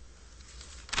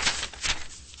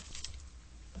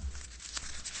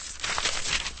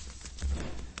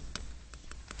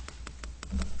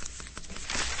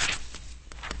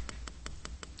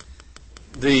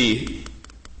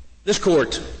 This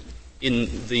Court, in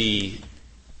the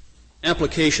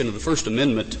application of the First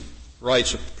Amendment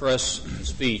rights of press and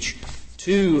speech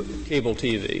to cable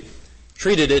TV,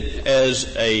 treated it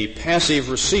as a passive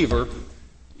receiver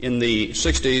in the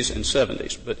 60s and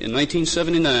 70s. But in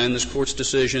 1979, this Court's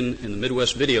decision in the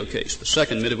Midwest video case, the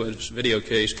second Midwest video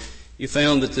case, you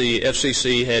found that the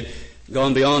FCC had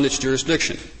gone beyond its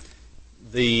jurisdiction.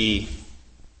 The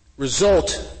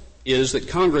result is that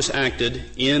Congress acted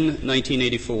in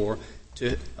 1984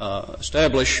 to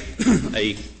establish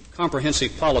a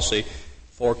comprehensive policy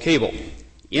for cable.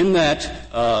 In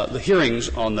that, the hearings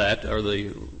on that, or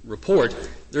the report,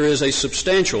 there is a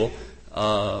substantial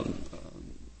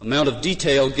amount of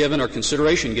detail given or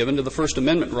consideration given to the First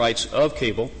Amendment rights of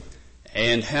cable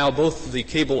and how both the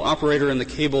cable operator and the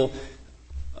cable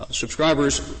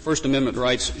subscribers' First Amendment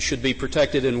rights should be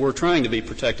protected and were trying to be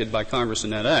protected by Congress in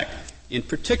that act. In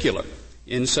particular,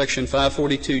 in Section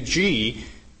 542G,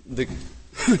 the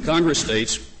Congress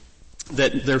states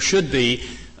that there should be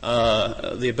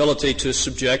the ability to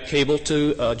subject cable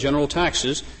to general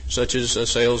taxes, such as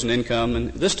sales and income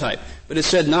and this type. But it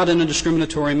said not in a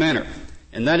discriminatory manner.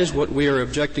 And that is what we are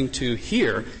objecting to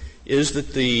here, is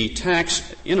that the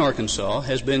tax in Arkansas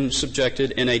has been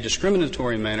subjected in a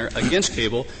discriminatory manner against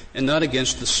cable and not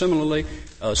against the similarly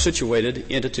situated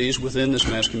entities within this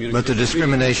mass communication. But the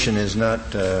discrimination is not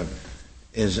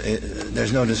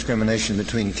there's no discrimination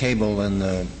between cable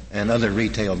and other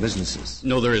retail businesses.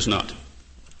 No, there is not.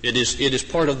 It is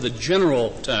part of the general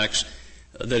tax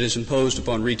that is imposed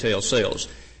upon retail sales.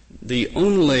 The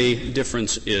only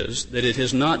difference is that it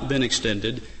has not been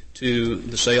extended to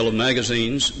the sale of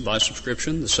magazines by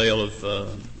subscription, the sale of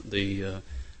the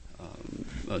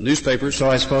newspapers. So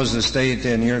I suppose the state,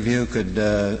 in your view, could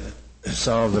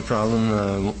solve the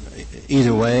problem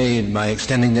either way, by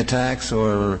extending the tax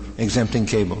or exempting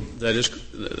cable. That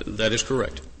is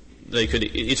correct. They could.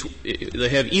 They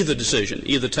have either decision,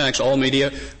 either tax all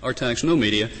media or tax no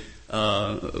media.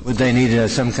 Would they need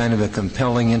some kind of a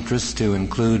compelling interest to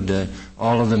include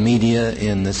all of the media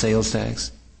in the sales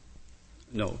tax?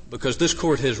 No, because this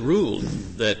Court has ruled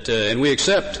that, and we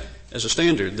accept as a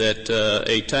standard that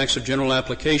a tax of general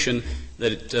application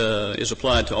that is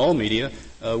applied to all media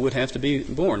would have to be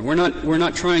borne. We're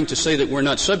not trying to say that we're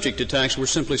not subject to tax. We're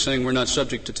simply saying we're not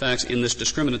subject to tax in this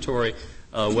discriminatory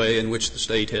way in which the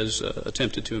state has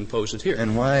attempted to impose it here.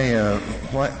 And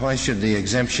why should the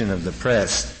exemption of the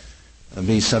press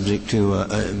be subject to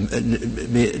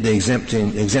the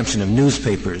exemption of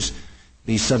newspapers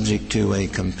be subject to a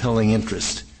compelling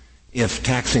interest if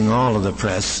taxing all of the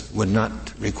press would not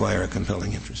require a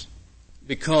compelling interest?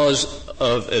 Because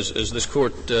of, as this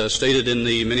Court stated in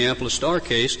the Minneapolis Star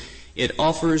case, it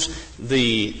offers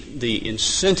the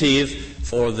incentive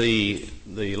for the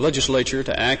legislature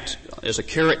to act as a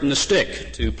carrot and a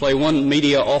stick, to play one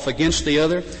media off against the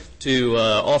other, to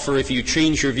offer, if you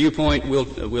change your viewpoint,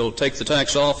 we'll take the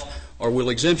tax off or we'll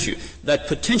exempt you. That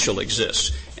potential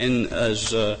exists. And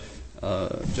as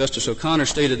Justice O'Connor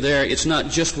stated there, it's not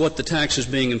just what the tax is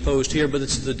being imposed here, but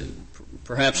it's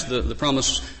perhaps the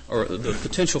promise or the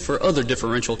potential for other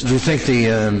differential tax. Do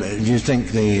you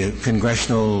think the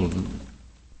congressional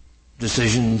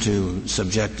decision to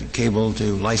subject cable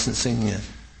to licensing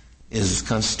is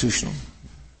constitutional?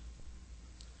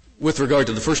 With regard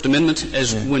to the First Amendment,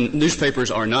 when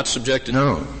newspapers are not subjected?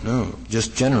 No,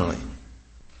 just generally.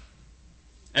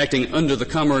 Acting under the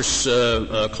Commerce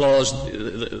Clause,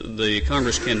 the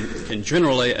Congress can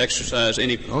generally exercise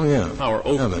any power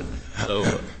over it.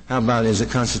 How about, is it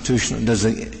constitutional? Does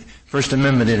the First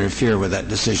Amendment interfere with that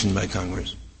decision by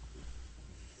Congress?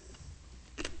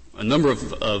 A number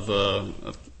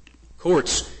of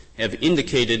courts have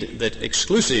indicated that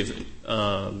exclusive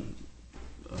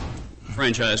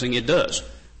franchising, it does,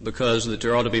 because that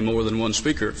there ought to be more than one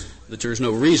speaker, that there's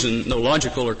no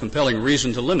logical or compelling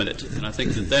reason to limit it. And I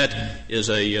think that is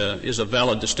a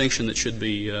valid distinction that should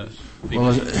be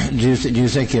well, do you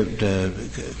think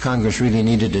Congress really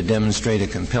needed to demonstrate a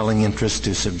compelling interest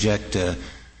to subject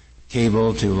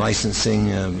cable to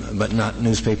licensing, but not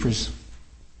newspapers?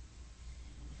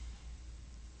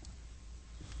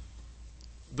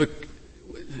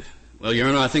 Well, Your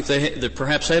Honor, I think they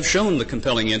perhaps have shown the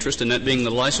compelling interest in that being the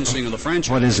licensing of the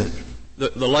franchise. What is it?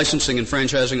 The licensing and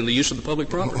franchising and the use of the public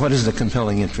property. What is the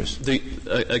compelling interest? The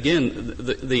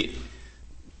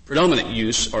predominant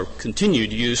use or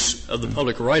continued use of the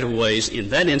public right-of-ways in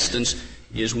that instance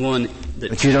is one that...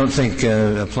 But you don't think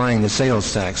applying the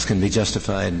sales tax can be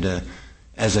justified on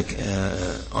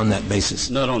that basis?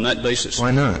 Not on that basis.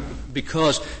 Why not?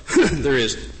 Because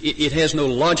it has no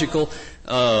logical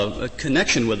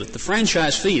connection with it. The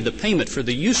franchise fee, the payment for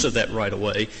the use of that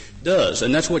right-of-way does,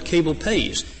 and that's what cable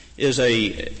pays, is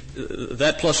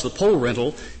that plus the pole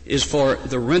rental is for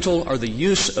the rental or the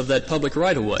use of that public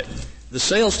right-of-way. The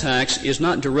sales tax is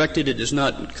not directed, it does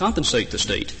not compensate the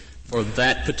state for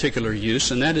that particular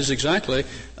use, and that is exactly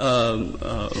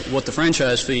what the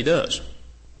franchise fee does.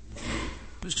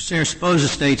 Mr. Sayre, suppose the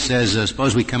state says,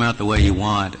 suppose we come out the way you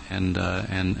want, and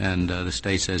the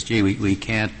state says, gee, we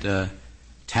can't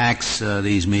tax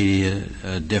these media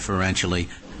differentially.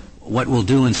 What we'll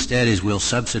do instead is we'll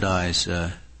subsidize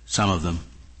some of them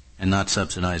and not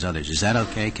subsidize others. Is that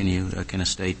okay? Can a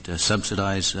state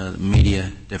subsidize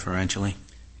media differentially?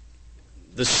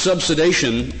 The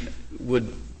subsidization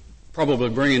would probably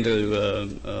bring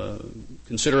into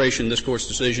consideration this Court's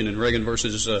decision in Reagan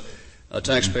versus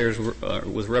taxpayers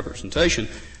with representation.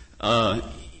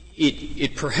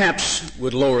 It perhaps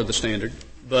would lower the standard,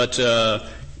 but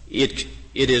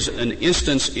it is an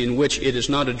instance in which it is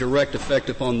not a direct effect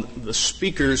upon the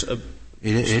speakers of.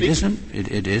 It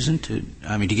isn't.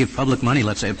 I mean, to give public money,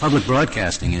 let's say public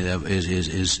broadcasting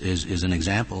is an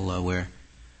example where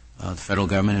the federal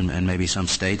government and maybe some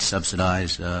states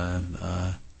subsidize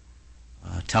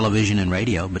television and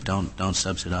radio, but don't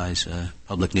subsidize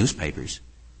public newspapers.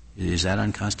 Is that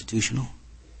unconstitutional?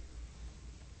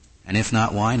 And if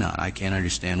not, why not? I can't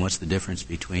understand what's the difference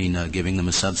between giving them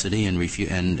a subsidy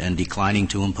and declining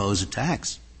to impose a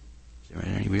tax. Is there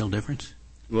any real difference?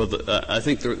 Well, I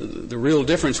think the real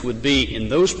difference would be in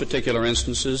those particular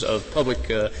instances of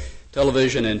public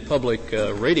television and public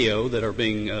radio that are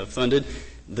being funded,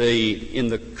 in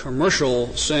the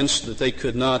commercial sense that they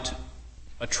could not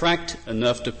attract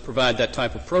enough to provide that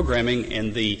type of programming,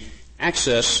 and the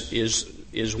access is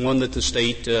one that the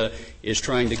state is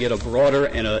trying to get a broader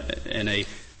and a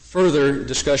further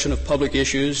discussion of public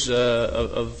issues and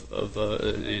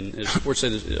as the Court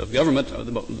said, of government,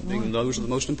 those are the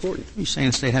most important. You're saying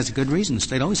the state has a good reason. The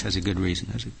state always has a good reason.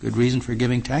 There's a good reason for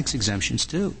giving tax exemptions,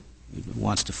 too. It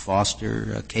wants to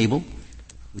foster cable,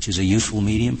 which is a useful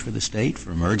medium for the state,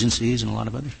 for emergencies and a lot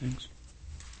of other things.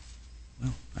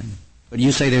 Well, But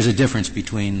you say there's a difference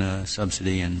between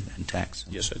subsidy and tax.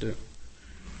 Yes, I do.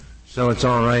 So it's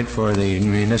all right for the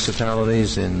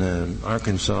municipalities in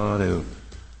Arkansas to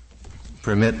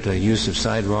permit the use of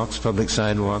sidewalks, public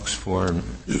sidewalks, for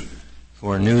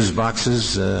news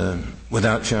boxes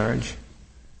without charge?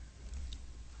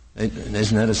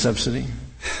 Isn't that a subsidy?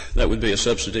 That would be a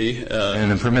subsidy.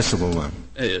 And a permissible one.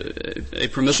 A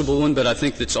permissible one, but I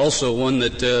think it's also one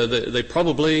that they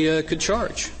probably could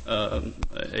charge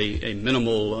a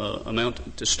minimal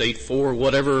amount to state for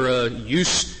whatever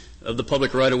use of the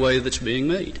public right-of-way that's being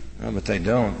made. No, but they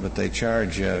don't. But they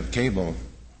charge cable.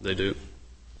 They do.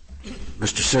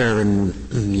 Mr. Sayre,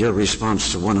 in your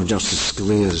response to one of Justice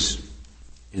Scalia's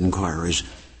inquiries,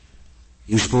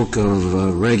 you spoke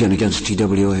of Reagan against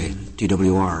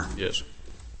TWR. Yes.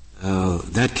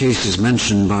 That case is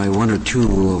mentioned by one or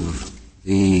two of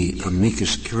the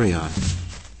amicus curiae.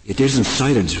 It isn't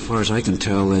cited, as far as I can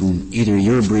tell, in either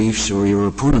your briefs or your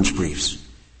opponent's briefs.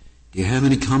 Do you have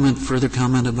any further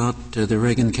comment about the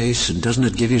Reagan case, and doesn't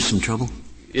it give you some trouble?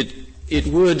 It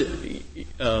would,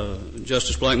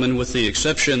 Justice Blackmun, with the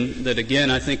exception that, again,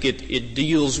 I think it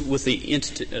deals with the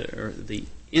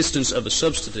instance of a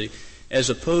subsidy as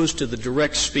opposed to the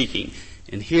direct speaking.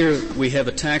 And here we have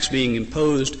a tax being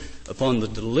imposed upon the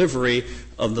delivery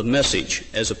of the message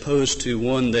as opposed to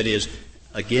one that is,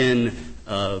 again,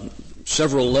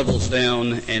 several levels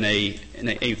down and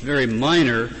a very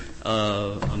minor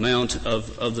amount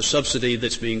of the subsidy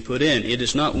that's being put in. It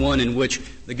is not one in which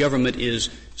the government is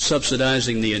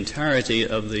subsidizing the entirety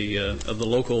of the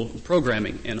local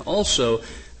programming. And also,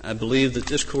 I believe that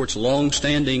this Court's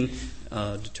long-standing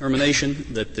determination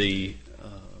that the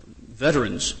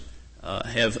veterans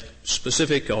have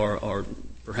specific or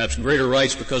perhaps greater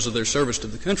rights because of their service to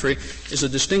the country is a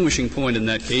distinguishing point in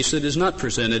that case that is not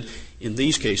presented in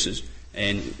these cases.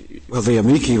 Well, the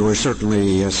amici were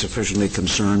certainly sufficiently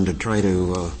concerned to try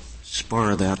to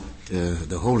spar that,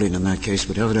 the holding in that case,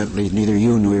 but evidently neither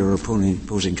you nor your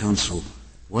opposing counsel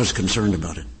was concerned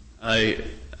about it.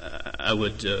 I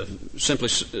would simply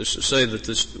say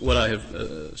that what I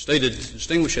have stated to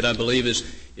distinguish it, I believe,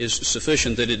 is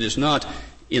sufficient, that it is not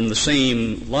in the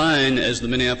same line as the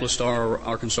Minneapolis Star or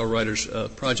Arkansas Writers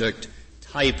Project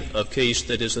type of case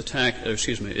that is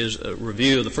is a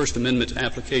review of the First Amendment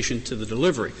application to the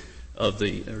delivery of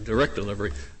direct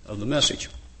delivery of the message.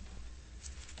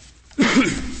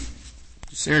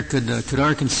 Sir, could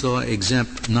Arkansas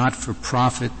exempt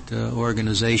not-for-profit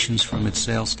organizations from its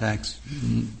sales tax?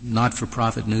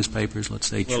 Not-for-profit newspapers, let's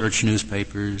say church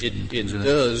newspapers? It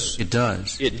does. It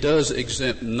does. It does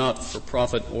exempt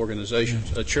not-for-profit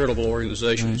organizations. Charitable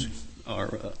organizations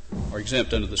are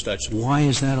exempt under the statute. Why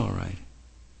is that all right?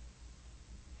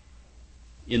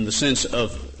 In the sense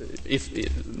of,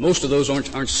 if most of those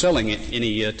aren't selling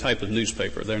any type of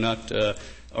newspaper, they're not,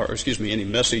 any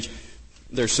message.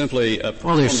 They're simply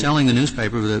they're selling the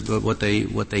newspaper, but what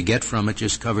they get from it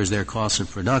just covers their costs of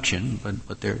production.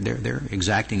 But they're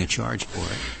exacting a charge for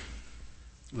it.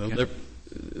 Well,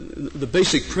 the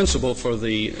basic principle for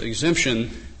the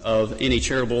exemption of any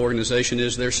charitable organization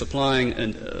is they're supplying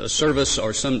a service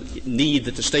or some need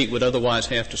that the state would otherwise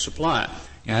have to supply.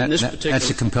 Yeah, that's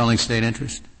a compelling state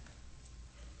interest?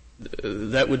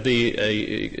 That would be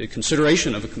a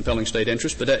consideration of a compelling state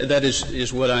interest, but that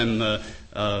is what I'm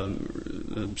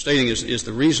stating is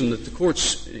the reason that the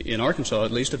courts in Arkansas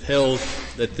at least have held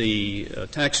that the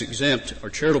tax-exempt or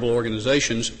charitable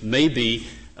organizations may be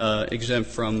exempt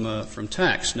from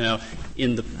tax. Now,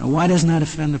 why doesn't that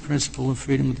offend the principle of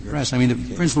freedom of the press? I mean,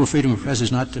 the principle of freedom of the press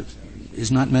is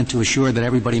not meant to assure that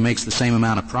everybody makes the same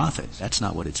amount of profit. That's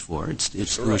not what it's for. It's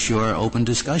to assure open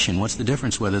discussion. What's the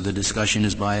difference whether the discussion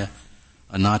is by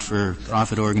a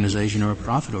not-for-profit organization or a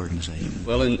profit organization?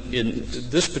 Well, in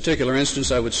this particular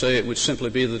instance, I would say it would simply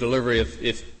be the delivery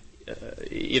if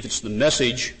it's the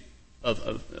message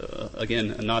of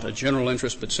again, not a general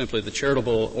interest, but simply the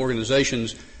charitable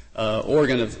organization's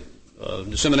organ of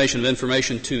dissemination of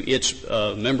information to its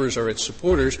members or its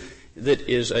supporters that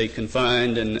is a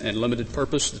confined and limited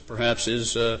purpose that perhaps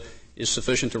is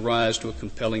sufficient to rise to a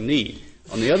compelling need.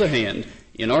 On the other hand,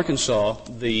 in Arkansas,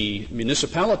 the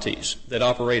municipalities that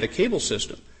operate a cable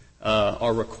system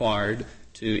are required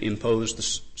to impose the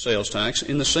sales tax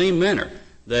in the same manner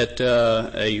that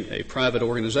a private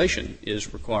organization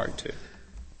is required to.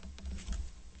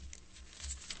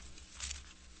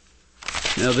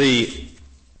 Now,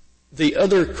 the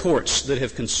other courts that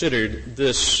have considered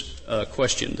this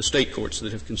question, the state courts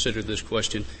that have considered this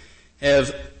question,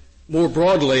 have more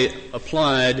broadly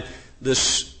applied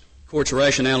this Court's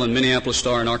rationale in Minneapolis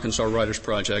Star and Arkansas Writers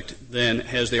Project than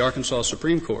has the Arkansas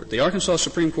Supreme Court. The Arkansas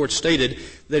Supreme Court stated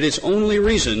that its only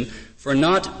reason for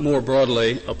not more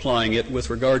broadly applying it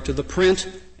with regard to the print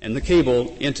and the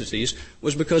cable entities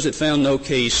was because it found no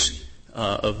case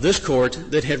of this court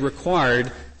that had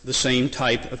required the same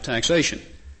type of taxation.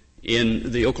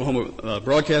 In the Oklahoma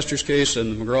Broadcasters case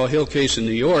and the McGraw-Hill case in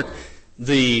New York,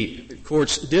 the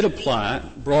courts did apply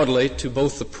broadly to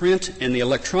both the print and the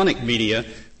electronic media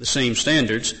the same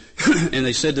standards, and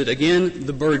they said that, again,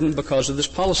 the burden, because of this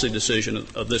policy decision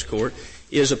of this court,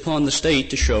 is upon the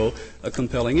state to show a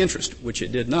compelling interest, which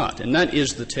it did not. And that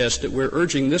is the test that we're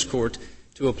urging this court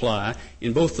to apply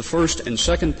in both the first and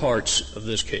second parts of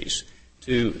this case,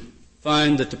 to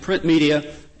find that the print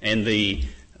media and the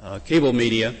cable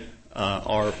media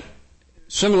are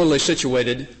similarly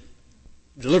situated,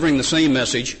 delivering the same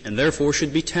message, and therefore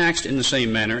should be taxed in the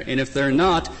same manner. And if they're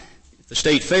not, if the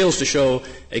state fails to show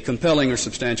a compelling or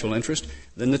substantial interest,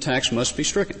 then the tax must be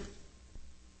stricken.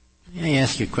 May I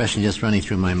ask you a question just running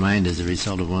through my mind as a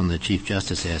result of one the Chief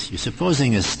Justice asked you?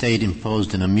 Supposing a state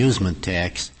imposed an amusement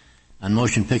tax on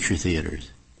motion picture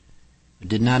theaters, but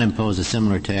did not impose a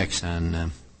similar tax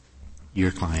on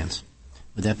your clients,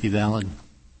 would that be valid?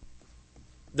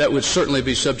 That would certainly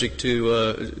be subject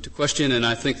to question, and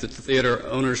I think that the theater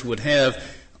owners would have,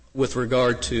 with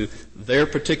regard to their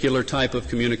particular type of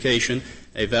communication,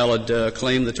 a valid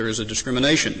claim that there is a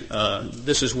discrimination.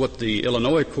 This is what the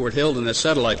Illinois court held in that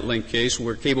satellite link case,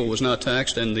 where cable was not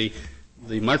taxed and the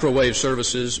microwave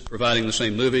services providing the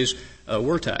same movies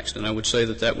were taxed, and I would say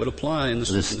that that would apply in the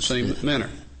same manner.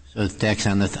 So the tax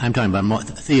on I'm talking about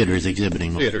theaters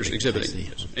exhibiting. Theaters exhibiting,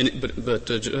 yes. But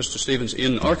Justice Stevens,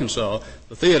 in Arkansas,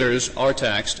 the theaters are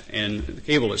taxed and the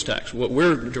cable is taxed. What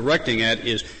we're directing at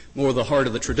is more the heart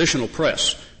of the traditional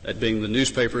press, that being the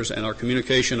newspapers and our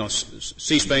communication on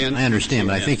C-SPAN. I understand,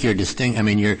 but I think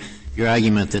your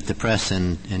argument that the press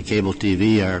and cable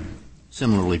TV are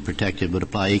similarly protected would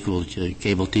apply equal to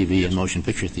cable TV and motion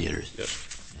picture theaters. Yes.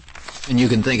 And you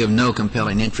can think of no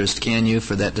compelling interest, can you,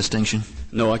 for that distinction?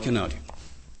 No, I cannot.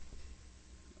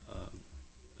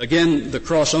 Again, the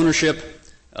cross-ownership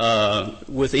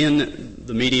within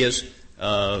the medias,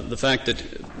 the fact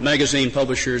that magazine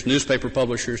publishers, newspaper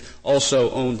publishers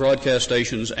also own broadcast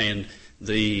stations and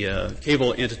the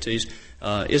cable entities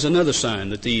is another sign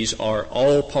that these are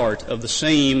all part of the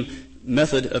same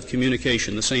method of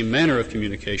communication, the same manner of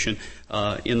communication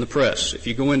in the press. If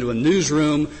you go into a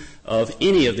newsroom of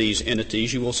any of these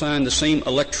entities, you will find the same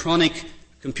electronic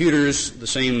computers, the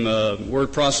same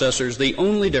word processors. The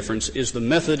only difference is the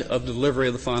method of delivery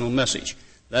of the final message,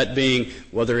 that being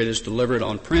whether it is delivered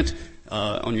on print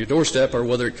on your doorstep or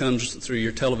whether it comes through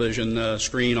your television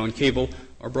screen on cable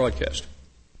or broadcast.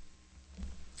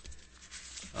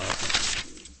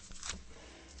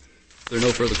 If there are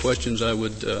no further questions, I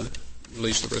would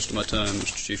release the rest of my time,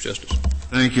 Mr. Chief Justice.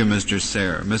 Thank you, Mr.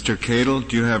 Sayre. Mr. Cadle,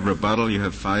 do you have rebuttal? You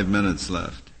have 5 minutes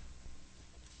left.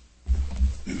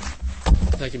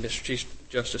 Thank you, Mr. Chief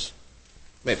Justice.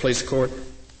 May it please the Court.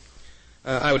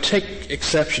 I would take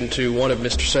exception to one of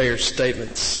Mr. Sayre's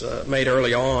statements made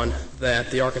early on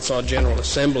that the Arkansas General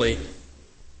Assembly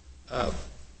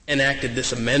enacted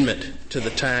this amendment to the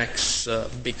tax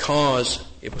because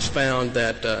it was found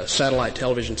that satellite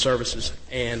television services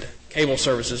and cable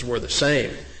services were the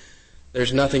same.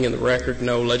 There's nothing in the record,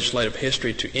 no legislative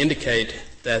history to indicate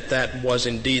that that was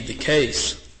indeed the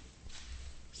case.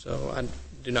 So I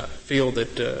do not feel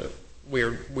that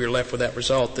we're left with that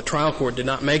result. The trial court did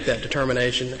not make that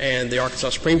determination, and the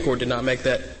Arkansas Supreme Court did not make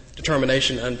that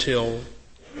determination until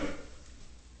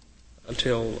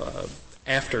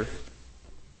after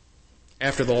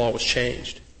the law was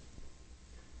changed.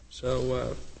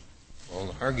 So,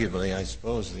 well, arguably, I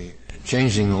suppose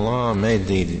changing the law made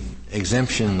the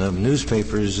exemption of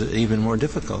newspapers even more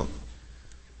difficult,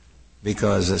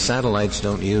 because the satellites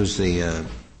don't use the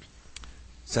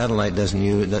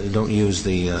don't use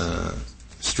the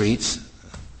streets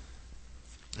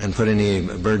and put any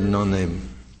burden on the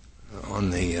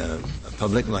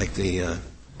public like the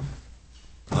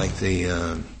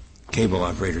cable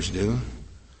operators do.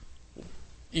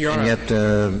 Your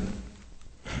Honor,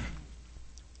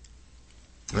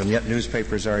 and yet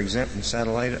newspapers are exempt and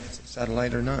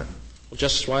satellite are not. Well,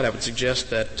 Justice White, I would suggest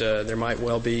that there might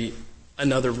well be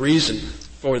another reason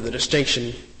for the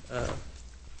distinction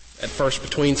at first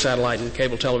between satellite and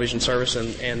cable television service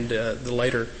and the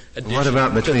later addition. What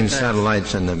about between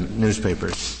satellites and the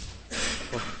newspapers?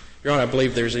 Well, Your Honor, I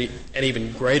believe there's an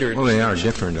even greater Well, they are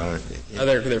different, aren't they?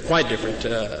 They're quite different.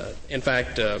 In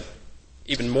fact,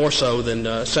 even more so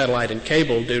than satellite and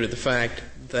cable, due to the fact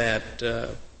that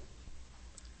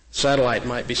satellite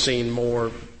might be seen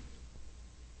more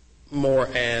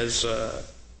as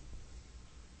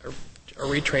or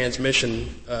retransmission,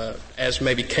 as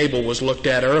maybe cable was looked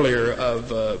at earlier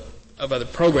of other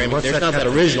programming. There's not that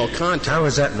original content. How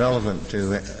is that relevant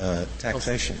to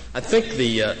taxation? I think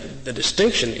the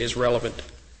distinction is relevant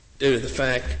due to the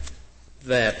fact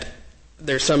that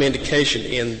there's some indication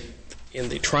in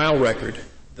the trial record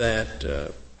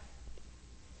that,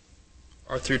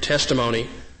 or through testimony,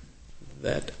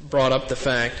 that brought up the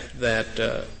fact that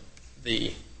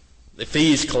the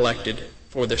fees collected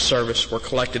for this service were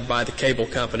collected by the cable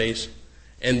companies,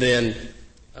 and then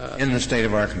in the state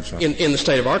of Arkansas. In the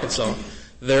state of Arkansas.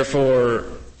 Therefore,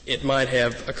 it might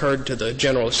have occurred to the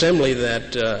General Assembly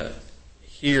that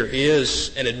here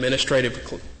is an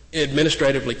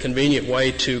administratively convenient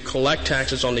way to collect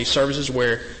taxes on these services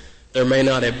where there may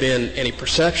not have been any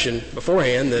perception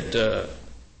beforehand that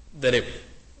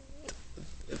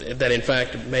in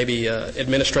fact maybe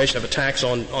administration of a tax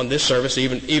on this service,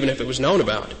 even if it was known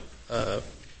about,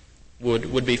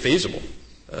 would be feasible,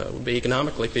 would be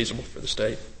economically feasible for the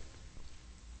state.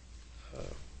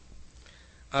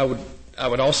 I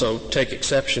would also take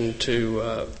exception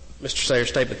to Mr. Sayer's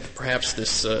statement that perhaps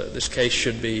this case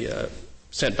should be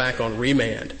sent back on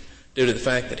remand due to the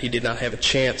fact that he did not have a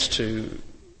chance to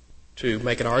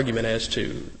make an argument as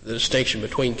to the distinction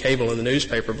between cable and the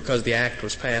newspaper because the act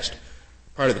was passed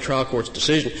prior to the trial court's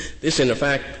decision. This, in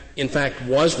fact,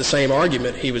 was the same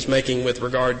argument he was making with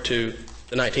regard to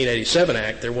the 1987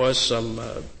 Act. There was some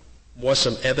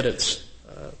evidence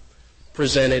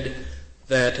presented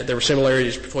that there were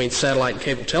similarities between satellite and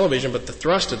cable television, but the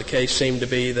thrust of the case seemed to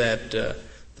be that the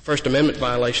First Amendment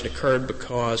violation occurred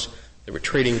because they were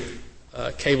treating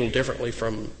cable differently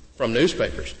from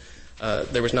newspapers.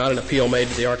 There was not an appeal made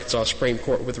to the Arkansas Supreme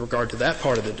Court with regard to that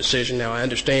part of the decision. Now, I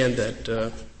understand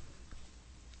that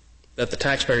the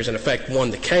taxpayers, in effect,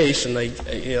 won the case, and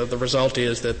the result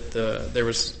is that there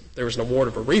was an award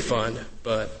of a refund,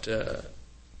 but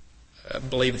I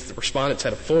believe that the respondents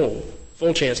had a full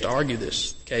chance to argue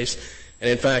this case, and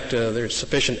in fact, there's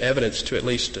sufficient evidence to at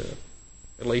least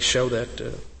show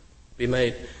that be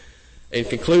made. In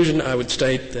conclusion, I would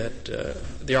state that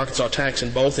the Arkansas tax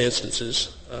in both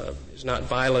instances is not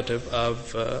violative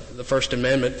of the First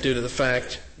Amendment due to the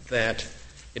fact that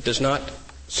it does not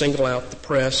single out the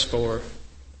press for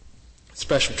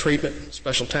special treatment,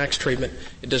 special tax treatment.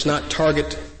 It does not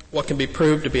target what can be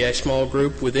proved to be a small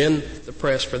group within the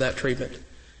press for that treatment.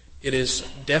 It is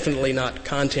definitely not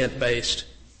content-based.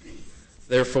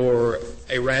 Therefore,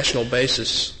 a rational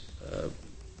basis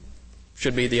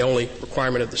should be the only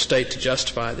requirement of the state to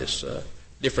justify this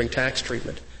differing tax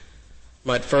treatment.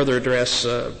 Might further address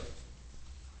an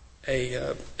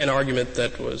argument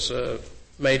that was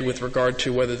made with regard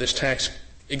to whether this tax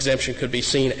exemption could be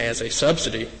seen as a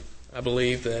subsidy. I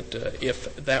believe that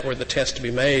if that were the test to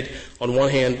be made, on one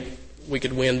hand, we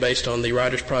could win based on the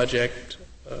Writers Project,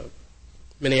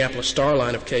 Minneapolis Star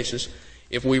line of cases.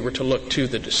 If we were to look to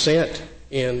the dissent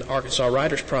in Arkansas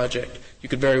Writers Project, you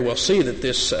could very well see that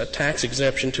this tax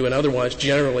exemption to an otherwise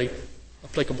generally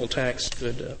applicable tax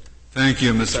could. Thank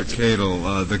you, Mr.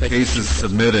 Cadle. The case is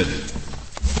submitted.